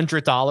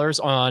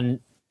 $100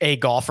 on a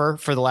golfer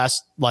for the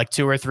last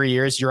 2 or 3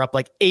 years, you're up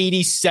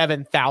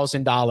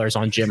 $87,000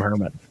 on Jim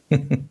Herman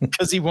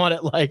because he won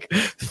at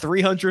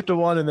 300 to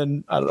 1 and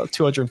then I don't know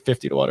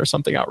 250 to 1 or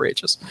something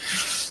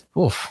outrageous.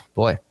 Oof,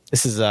 boy,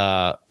 this is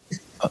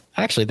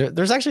actually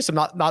there's actually some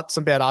not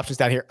some bad options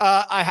down here.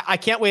 I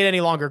can't wait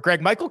any longer.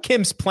 Greg, Michael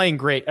Kim's playing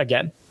great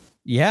again.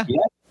 Yeah.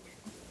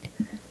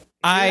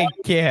 I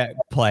can't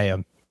play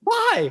him.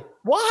 Why?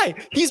 Look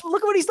at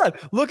what he's done.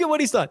 Look at what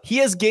he's done. He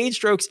has gained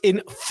strokes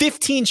in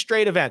 15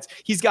 straight events.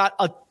 He's got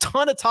a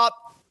ton of top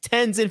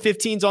 10s and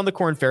 15s on the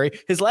Korn Ferry.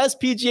 His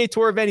last PGA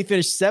Tour event, he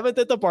finished 7th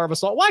at the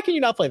Barbasol. Why can you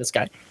not play this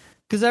guy?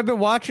 Because I've been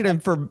watching him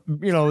for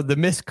the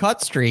missed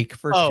cut streak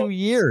for 2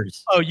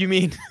 years. Oh, you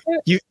mean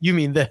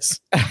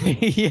this?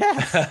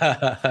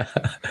 Yeah.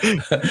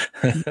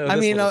 I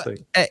mean,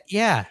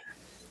 yeah.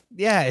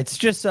 It's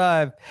just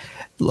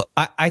look,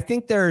 I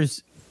think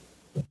there's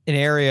an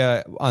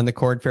area on the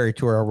Korn Ferry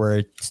Tour where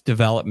it's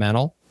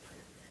developmental.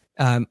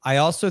 I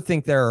also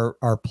think there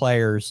are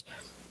players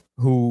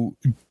who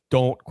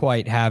don't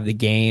quite have the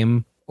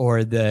game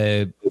or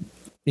the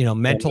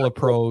mental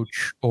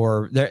approach,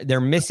 or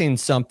they're missing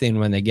something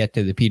when they get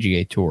to the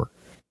PGA Tour.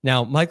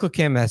 Now, Michael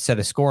Kim has set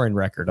a scoring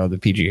record on the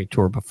PGA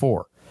Tour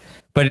before,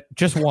 but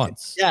just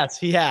once. Yes,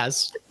 he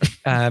has.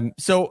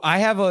 So I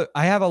have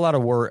a lot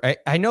of worry.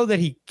 I know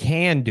that he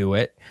can do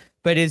it,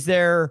 but is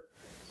there?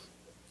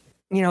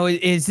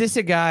 Is this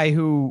a guy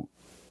who,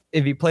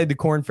 if he played the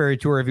Korn Ferry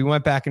Tour, if he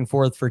went back and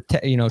forth for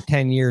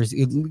 10 years,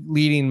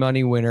 leading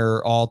money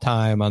winner all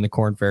time on the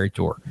Korn Ferry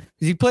Tour?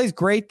 Because he plays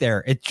great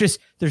there. It's just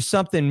there's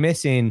something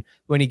missing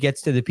when he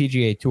gets to the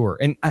PGA Tour.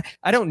 And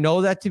I don't know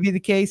that to be the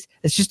case.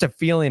 It's just a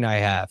feeling I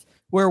have.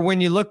 Where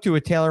when you look to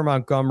a Taylor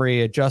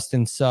Montgomery, a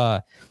Justin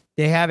Suh,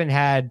 they haven't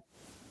had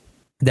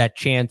that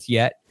chance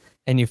yet.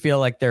 And you feel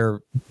like they're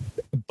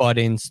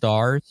budding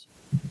stars.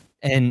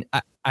 And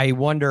I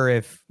wonder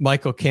if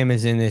Michael Kim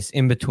is in this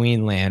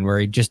in-between land where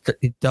he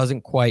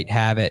doesn't quite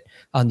have it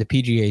on the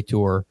PGA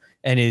Tour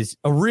and is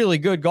a really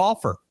good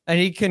golfer. And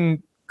he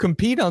can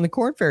compete on the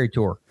Korn Ferry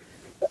Tour.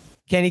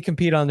 Can he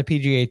compete on the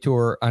PGA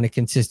Tour on a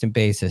consistent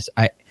basis?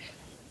 I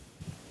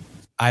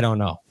don't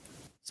know.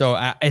 So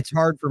it's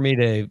hard for me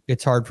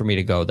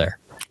to go there.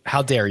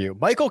 How dare you?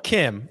 Michael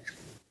Kim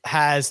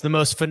has the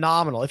most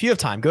phenomenal. If you have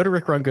time, go to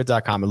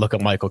rickrungood.com and look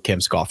at Michael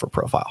Kim's golfer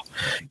profile.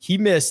 He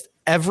missed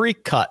every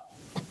cut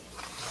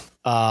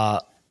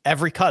of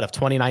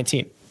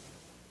 2019.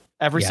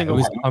 Every single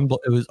one.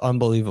 It was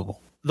unbelievable.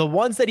 The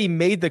ones that he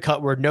made the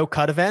cut were no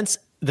cut events,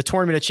 the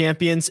Tournament of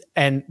Champions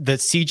and the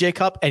CJ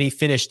Cup, and he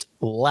finished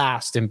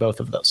last in both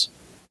of those.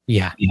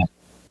 Yeah.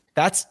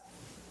 That's,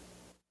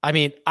 I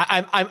mean,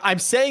 I'm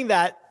saying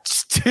that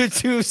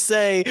to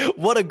say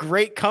what a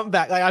great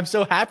comeback. I'm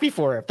so happy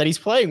for him that he's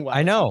playing well.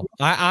 I know.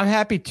 I'm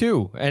happy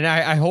too. And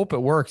I hope it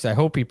works. I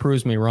hope he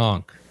proves me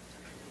wrong.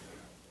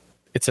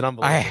 It's an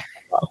unbelievable.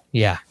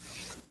 Yeah.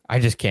 I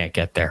just can't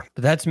get there.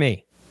 But that's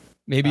me.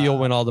 Maybe you'll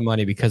win all the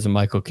money because of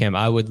Michael Kim.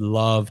 I would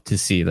love to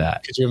see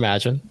that. Could you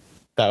imagine?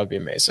 That would be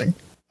amazing.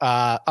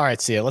 All right,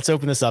 Sia, let's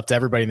open this up to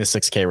everybody in the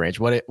 6K range.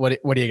 What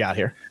do you got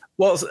here?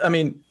 Well, I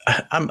mean,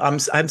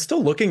 I'm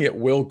still looking at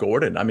Will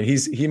Gordon. I mean,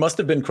 he must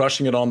have been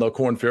crushing it on the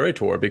Korn Ferry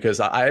Tour, because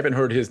I haven't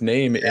heard his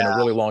name in a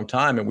really long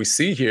time. And we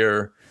see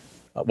here,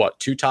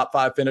 2 top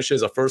 5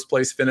 finishes, a first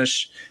place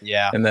finish,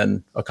 and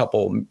then a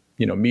couple,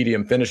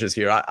 medium finishes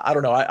here. I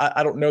don't know.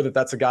 I don't know that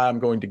that's a guy I'm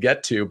going to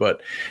get to,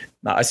 but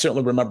I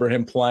certainly remember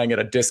him playing at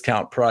a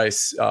discount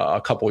price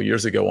a couple of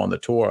years ago on the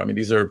tour. I mean,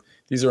 these are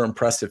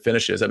impressive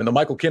finishes. I mean, the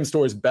Michael Kim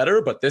story is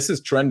better, but this is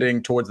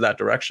trending towards that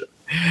direction.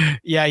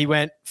 Yeah, he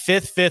went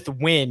fifth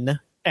win,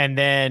 and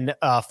then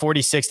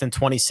 46th and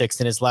 26th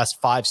in his last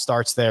 5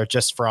 starts there,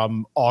 just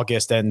from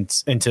August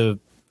and into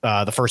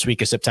the first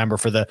week of September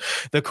for the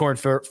Korn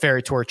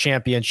Ferry Tour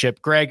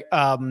Championship. Greg,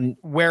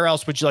 where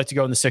else would you like to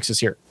go in the sixes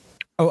here?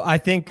 Oh, I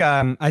think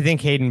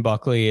Hayden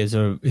Buckley is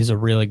a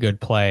really good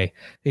play.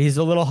 He's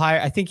a little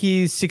higher. I think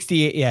he's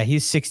 68. Yeah,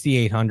 he's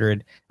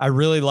 6,800. I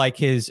really like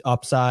his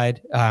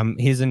upside.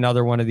 He's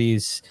another one of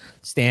these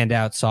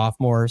standout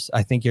sophomores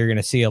I think you're going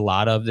to see a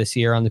lot of this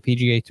year on the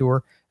PGA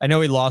Tour. I know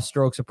he lost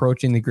strokes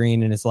approaching the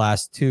green in his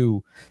last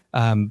 2,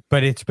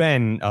 but it's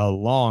been a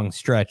long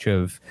stretch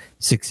of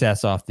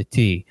success off the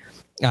tee.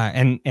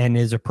 And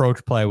his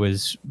approach play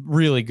was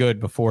really good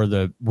before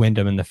the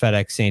Wyndham and the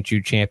FedEx St.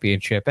 Jude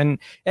Championship. And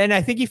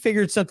I think he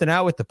figured something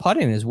out with the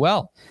putting as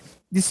well.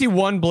 You see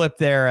one blip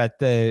there at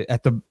the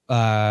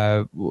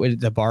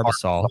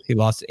Barbasol. He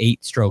lost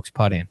 8 strokes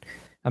putting.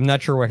 I'm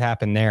not sure what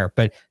happened there,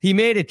 but he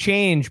made a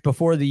change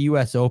before the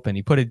U.S. Open.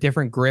 He put a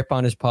different grip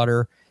on his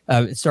putter,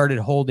 started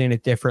holding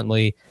it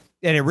differently,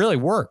 and it really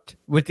worked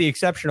with the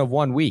exception of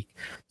 1 week.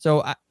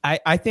 So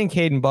I think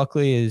Hayden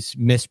Buckley is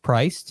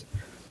mispriced.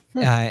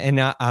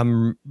 And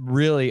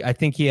I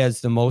think he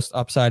has the most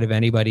upside of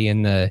anybody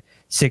in the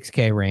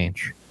 6K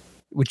range,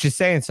 which is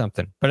saying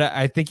something, but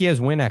I think he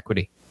has win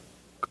equity.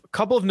 A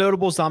couple of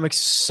notables I'm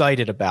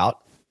excited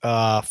about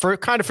for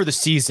the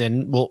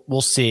season.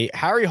 We'll see.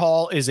 Harry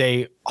Hall is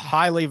a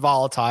highly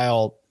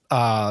volatile,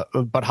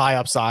 but high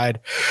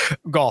upside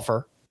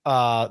golfer.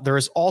 There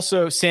is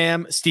also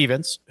Sam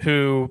Stevens,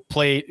 who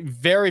played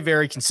very,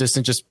 very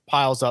consistent, just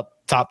piles up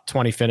top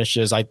 20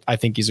 finishes. I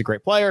think he's a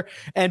great player.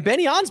 And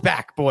Benny On's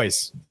back,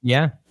 boys.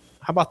 Yeah.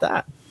 How about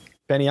that?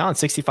 Benny On,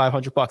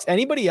 $6,500.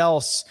 Anybody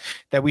else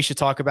that we should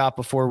talk about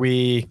before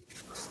we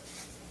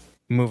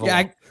move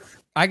along?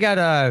 I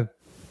got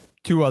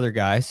 2 other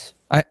guys.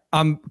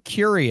 I'm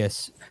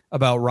curious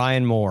about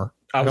Ryan Moore.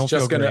 I was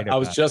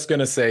just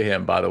gonna say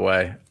him, by the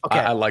way. Okay.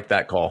 I like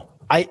that call.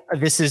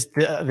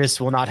 This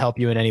will not help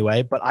you in any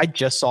way, but I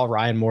just saw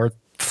Ryan Moore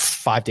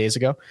 5 days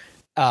ago.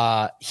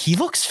 He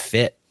looks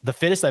fit. The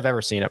fittest I've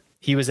ever seen him.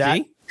 He was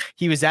at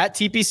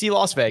TPC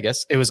Las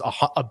Vegas. It was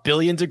a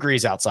billion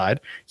degrees outside.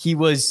 He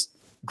was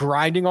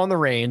grinding on the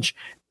range,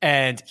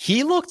 and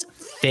he looked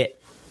fit.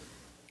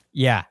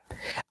 Yeah,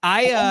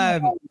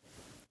 I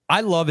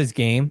love his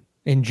game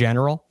in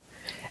general.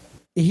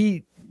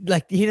 He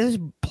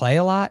doesn't play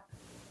a lot.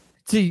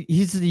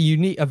 He's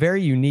a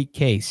very unique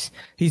case.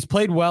 He's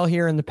played well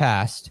here in the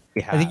past.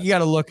 I think you got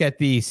to look at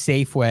the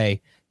Safeway.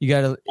 You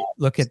got to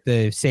look at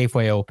the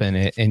Safeway Open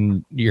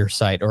in your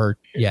site, or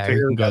you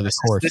can go to the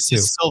course too.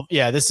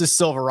 This is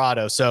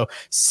Silverado. So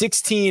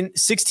 16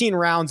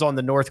 rounds on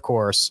the North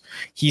course.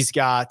 He's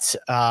got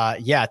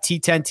T10,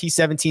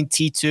 T17,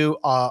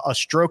 T2, a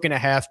stroke and a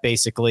half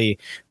basically,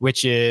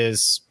 which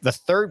is the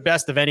third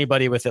best of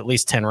anybody with at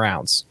least 10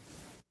 rounds.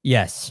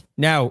 Yes.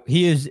 Now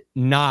he is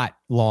not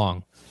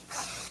long.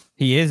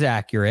 He is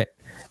accurate,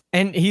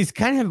 and he's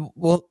kind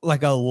of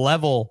like a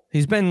level.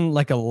 He's been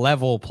like a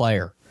level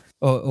player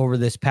over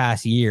this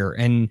past year,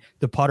 and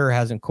the putter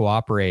hasn't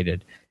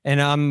cooperated.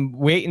 And I'm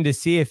waiting to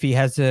see if he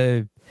has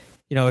if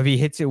he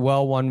hits it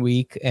well 1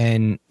 week,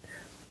 and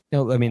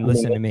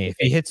listen to me. If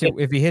he hits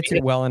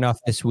it well enough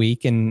this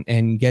week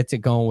and gets it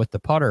going with the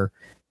putter,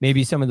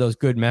 maybe some of those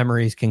good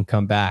memories can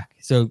come back.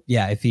 So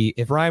yeah,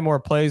 if Ryan Moore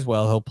plays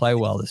well, he'll play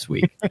well this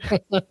week.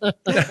 But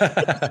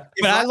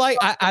I like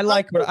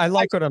what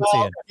I'm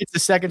seeing. Hits the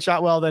second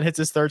shot well, then hits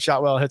his third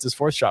shot well, hits his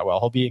fourth shot well.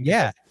 He'll be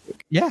yeah.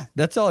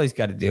 That's all he's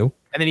got to do.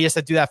 And then he has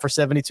to do that for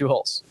 72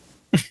 holes.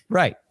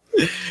 Right.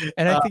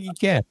 And I think he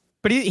can.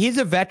 But he's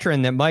a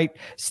veteran that might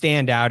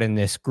stand out in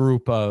this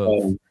group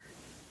of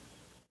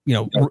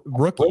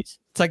rookies.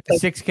 It's like the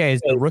 6K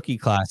is the rookie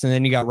class, and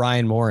then you got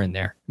Ryan Moore in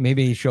there.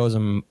 Maybe he shows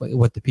them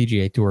what the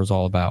PGA Tour is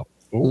all about.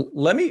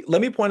 Let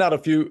me point out a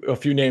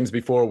few names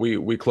before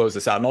we close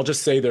this out, and I'll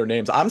just say their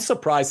names. I'm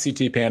surprised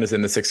CT Pan is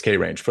in the 6K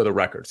range for the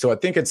record. So I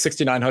think at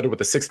 6,900 with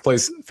the 6th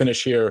place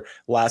finish here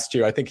last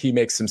year, I think he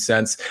makes some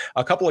sense.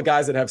 A couple of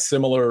guys that have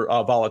similar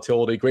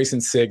volatility: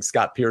 Grayson Sigg,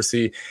 Scott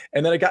Piercy,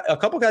 and then I got a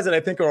couple of guys that I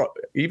think are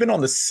even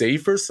on the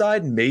safer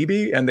side,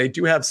 maybe, and they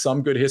do have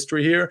some good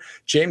history here.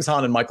 James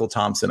Hahn and Michael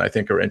Thompson, I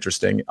think, are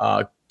interesting.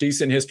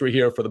 Decent history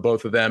here for the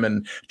both of them,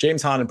 and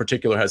James Hahn in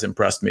particular has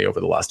impressed me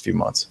over the last few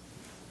months.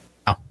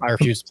 Oh, I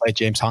refuse to play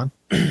James Hahn.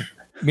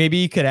 Maybe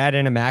you could add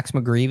in a Max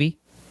McGreevy.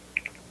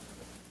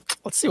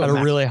 Let's see what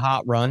really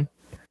hot run.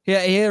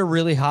 Yeah, he had a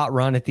really hot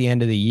run at the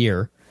end of the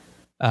year.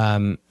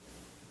 Get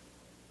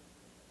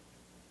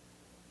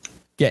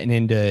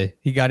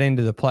got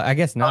into the play. I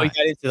guess not. Oh, he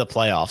got into the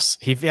playoffs.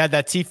 He had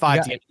that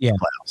T5 team in the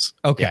playoffs.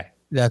 Okay. Yeah.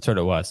 That's what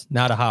it was.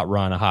 Not a hot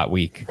run, a hot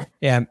week.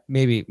 Yeah,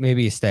 maybe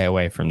you stay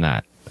away from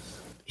that.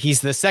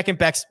 He's the second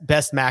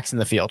best max in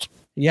the field.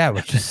 Yeah,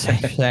 we're just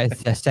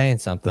saying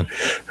something.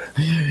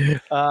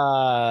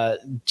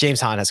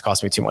 James Hahn has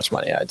cost me too much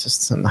money. I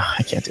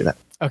can't do that.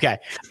 Okay.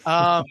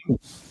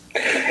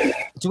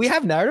 Do we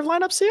have narrative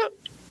lineups here?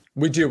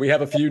 We do. We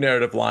have a few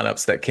narrative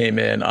lineups that came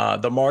in.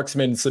 The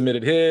Marksman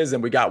submitted his,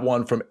 and we got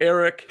one from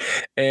Eric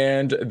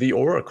and the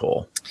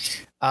Oracle.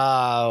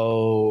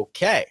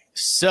 Okay.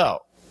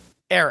 So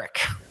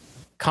Eric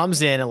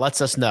comes in and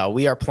lets us know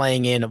we are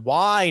playing in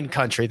wine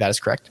country. That is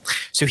correct.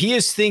 So he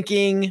is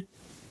thinking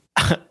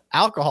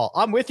alcohol.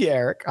 I'm with you,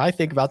 Eric. I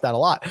think about that a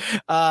lot.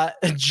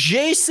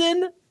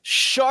 Jason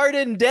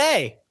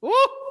Chardonnay. Woo!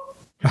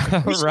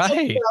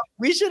 Right.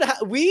 We should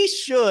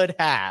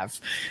have.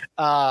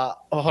 Hold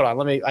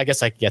on. I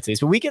guess I can get to these,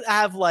 but we could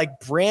have like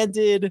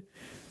branded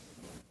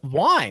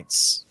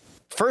wines,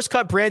 first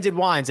cut branded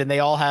wines, and they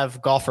all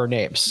have golfer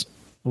names.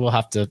 We'll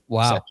have to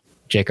set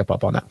Jacob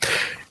up on that.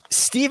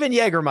 Steven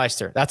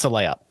Jägermeister. That's a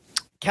layup.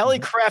 Kelly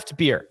Craft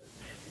Beer.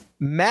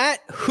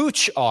 Matt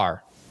Hoochar.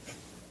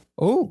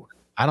 Oh,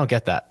 I don't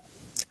get that.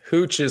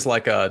 Hooch is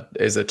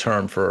a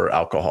term for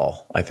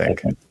alcohol, I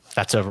think. Okay.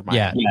 That's over my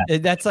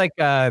head. That's like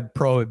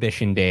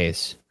prohibition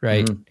days,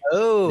 right? Mm-hmm.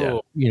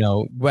 Oh,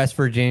 West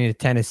Virginia,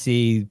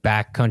 Tennessee,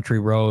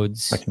 backcountry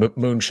roads, like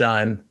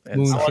moonshine.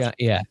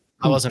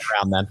 I wasn't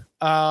around then.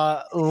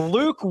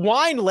 Luke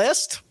Wine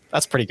List.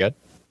 That's pretty good.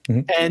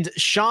 Mm-hmm. And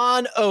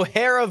Sean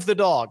O'Hare of the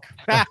dog.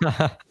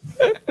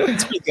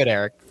 It's pretty good,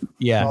 Eric.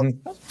 Yeah,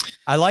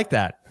 I like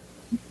that.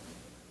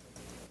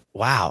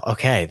 Wow.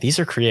 Okay. These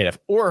are creative.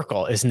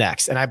 Oracle is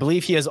next. And I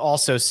believe he has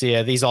also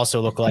these also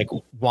look like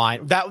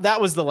wine. That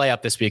was the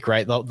layup this week,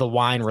 right? The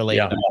wine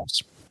related. Yeah.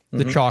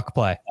 The chalk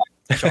play.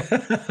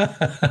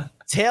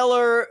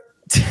 Taylor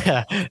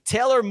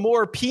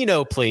Moore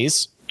Pinot,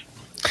 please.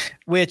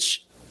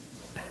 Which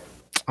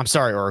I'm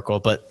sorry, Oracle,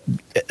 but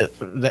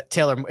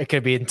it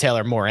could be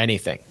Taylor Moore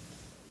anything,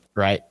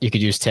 right? You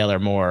could use Taylor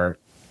Moore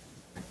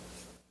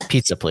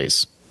pizza,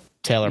 please.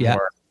 Taylor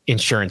Moore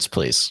insurance,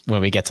 please,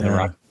 when we get to the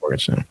rock.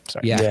 Sorry.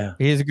 Yeah,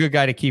 he's a good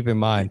guy to keep in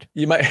mind.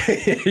 You might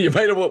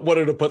have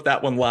wanted to put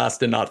that one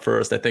last and not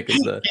first. I think is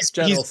the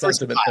general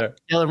sentiment there.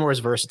 Taylor Moore is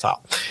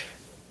versatile.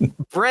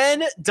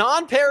 Bren,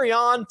 Don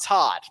Perignon,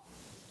 Todd.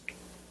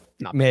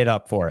 Not made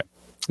up for it.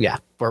 Yeah,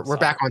 we're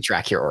back on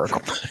track here,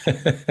 Oracle.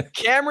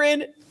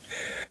 Cameron,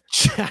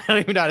 I don't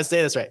even know how to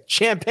say this right.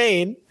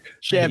 Champagne.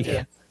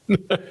 Yeah.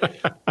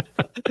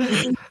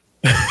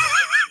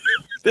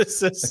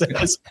 This just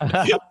says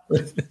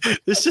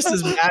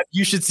mad.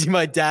 You should see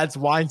my dad's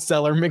wine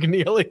cellar,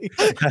 McNeely.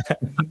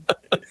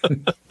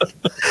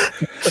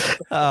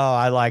 Oh,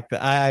 I like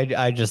that.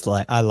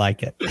 I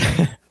like it.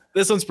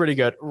 This one's pretty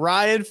good.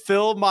 Ryan,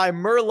 fill my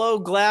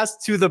Merlot glass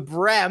to the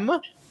brim.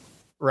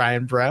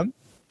 Ryan Brem.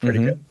 Pretty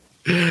good.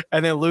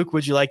 And then Luke,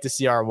 would you like to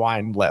see our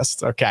wine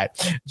list? Okay.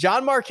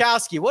 John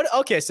Markowski.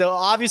 Okay, so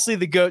obviously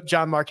the GOAT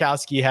John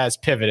Markowski has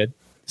pivoted,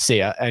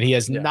 and he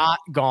has not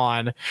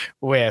gone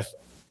with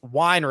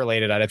wine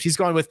related items. He's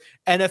gone with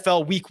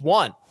NFL week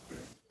 1.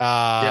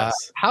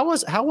 Yes. How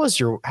was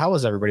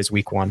everybody's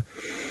week 1?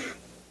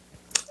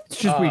 It's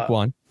just week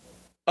 1.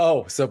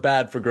 Oh, so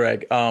bad for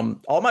Greg.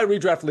 All my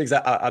redraft leagues,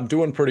 I'm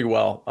doing pretty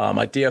well.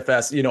 My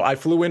DFS, I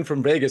flew in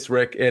from Vegas,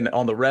 Rick,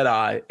 on the red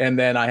eye, and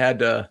then I had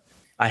to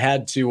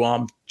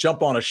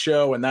jump on a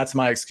show, and that's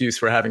my excuse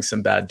for having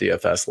some bad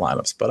DFS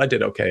lineups. But I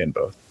did okay in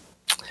both.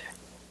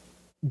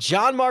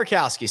 John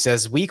Markowski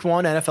says week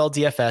 1 NFL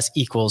DFS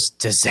equals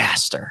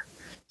disaster.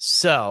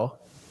 So,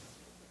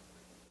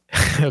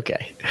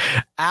 okay.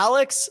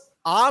 Alex,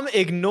 I'm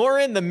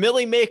ignoring the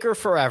Millie Maker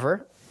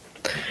forever.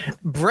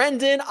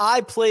 Brendan,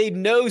 I played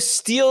no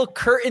steel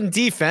curtain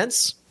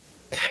defense.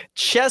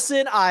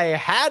 Chesson, I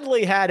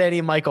hardly had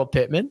any Michael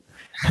Pittman.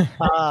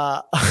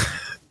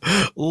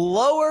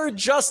 Lower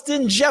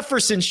Justin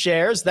Jefferson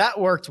shares. That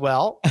worked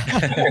well.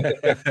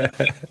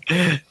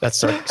 That's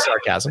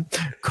sarcasm.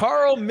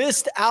 Carl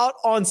missed out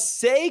on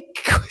Saquon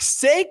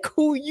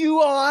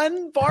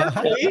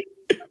Barkley.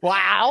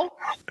 Wow.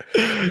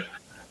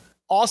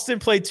 Austin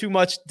played too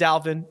much.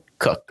 Dalvin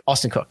Cook.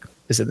 Austin Cook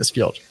is in this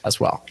field as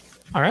well.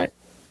 All right.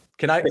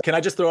 Can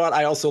I just throw out?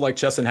 I also like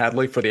Chesson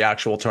Hadley for the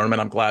actual tournament.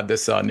 I'm glad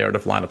this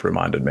narrative lineup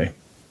reminded me.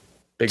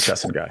 Big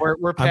Chesson guy.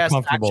 We're past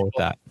I'm comfortable with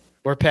that.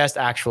 We're past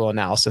actual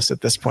analysis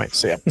at this point.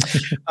 So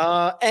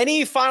yeah.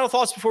 Any final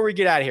thoughts before we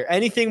get out of here?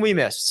 Anything we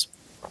missed?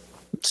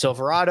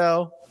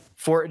 Silverado,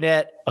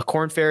 Fortinet, a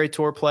Corn Ferry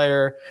Tour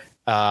player,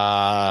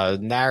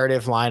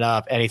 narrative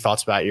lineup. Any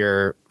thoughts about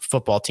your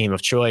football team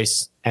of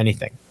choice?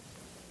 Anything?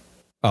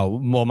 Oh,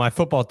 well, my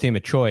football team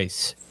of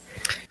choice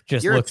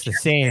just looks the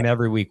same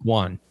every week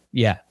 1.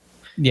 Yeah.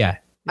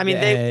 I mean,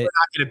 they were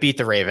not going to beat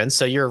the Ravens,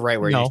 so you're right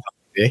where you thought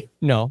to be.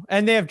 No,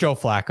 and they have Joe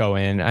Flacco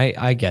in.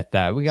 I get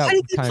that. Why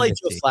did they play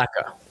Joe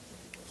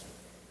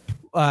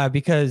Flacco?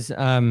 Because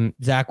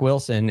Zach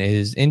Wilson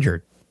is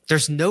injured.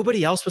 There's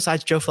nobody else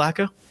besides Joe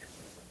Flacco?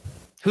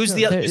 Who's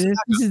the other?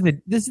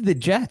 This is the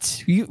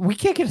Jets. We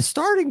can't get a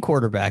starting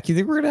quarterback. You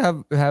think we're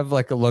gonna have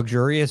like a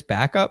luxurious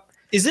backup?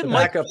 Is it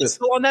Mike White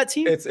still on that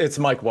team? It's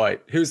Mike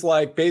White, who's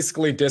like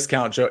basically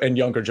discount Joe and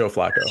younger Joe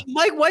Flacco.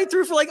 Mike White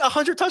threw for like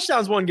 100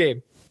 touchdowns one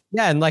game.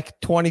 Yeah, and like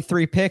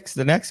 23 picks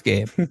the next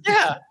game.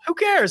 Yeah, who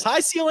cares?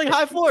 High ceiling,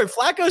 high floor.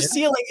 Flacco's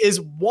ceiling is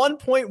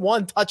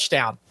 1.1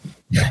 touchdown.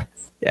 Yeah,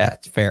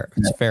 it's fair.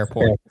 It's a fair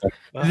point.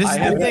 This is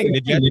the thing. The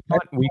Jets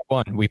punt week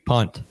 1. We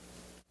punt.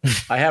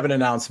 I have an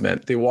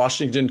announcement. The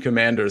Washington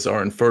Commanders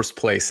are in first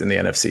place in the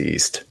NFC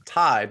East.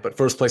 Tied, but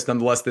first place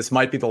nonetheless. This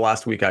might be the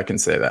last week I can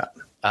say that.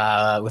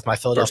 With my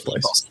Philadelphia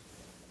Eagles.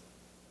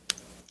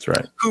 That's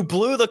right. Who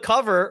blew the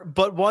cover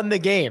but won the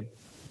game,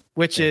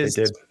 which is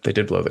they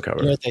did blow the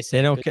cover. You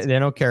know they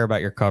don't care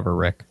about your cover,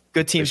 Rick.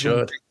 Good teams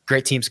should.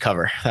 Great teams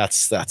cover.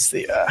 That's the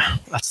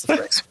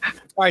phrase.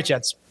 All right,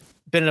 gents.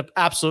 Been an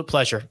absolute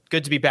pleasure.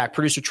 Good to be back.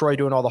 Producer Troy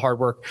doing all the hard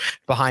work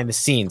behind the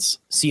scenes.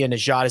 Sia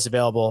Najad is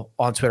available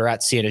on Twitter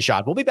at Sia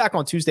Najad. We'll be back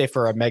on Tuesday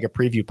for a mega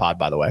preview pod,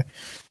 by the way.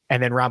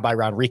 And then round by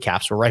round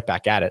recaps. We're right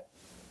back at it.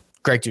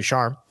 Greg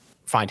Ducharme.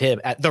 Find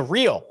him at The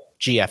Real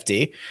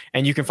GFD.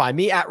 And you can find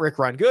me at Rick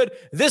Run Good.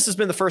 This has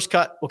been The First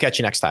Cut. We'll catch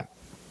you next time.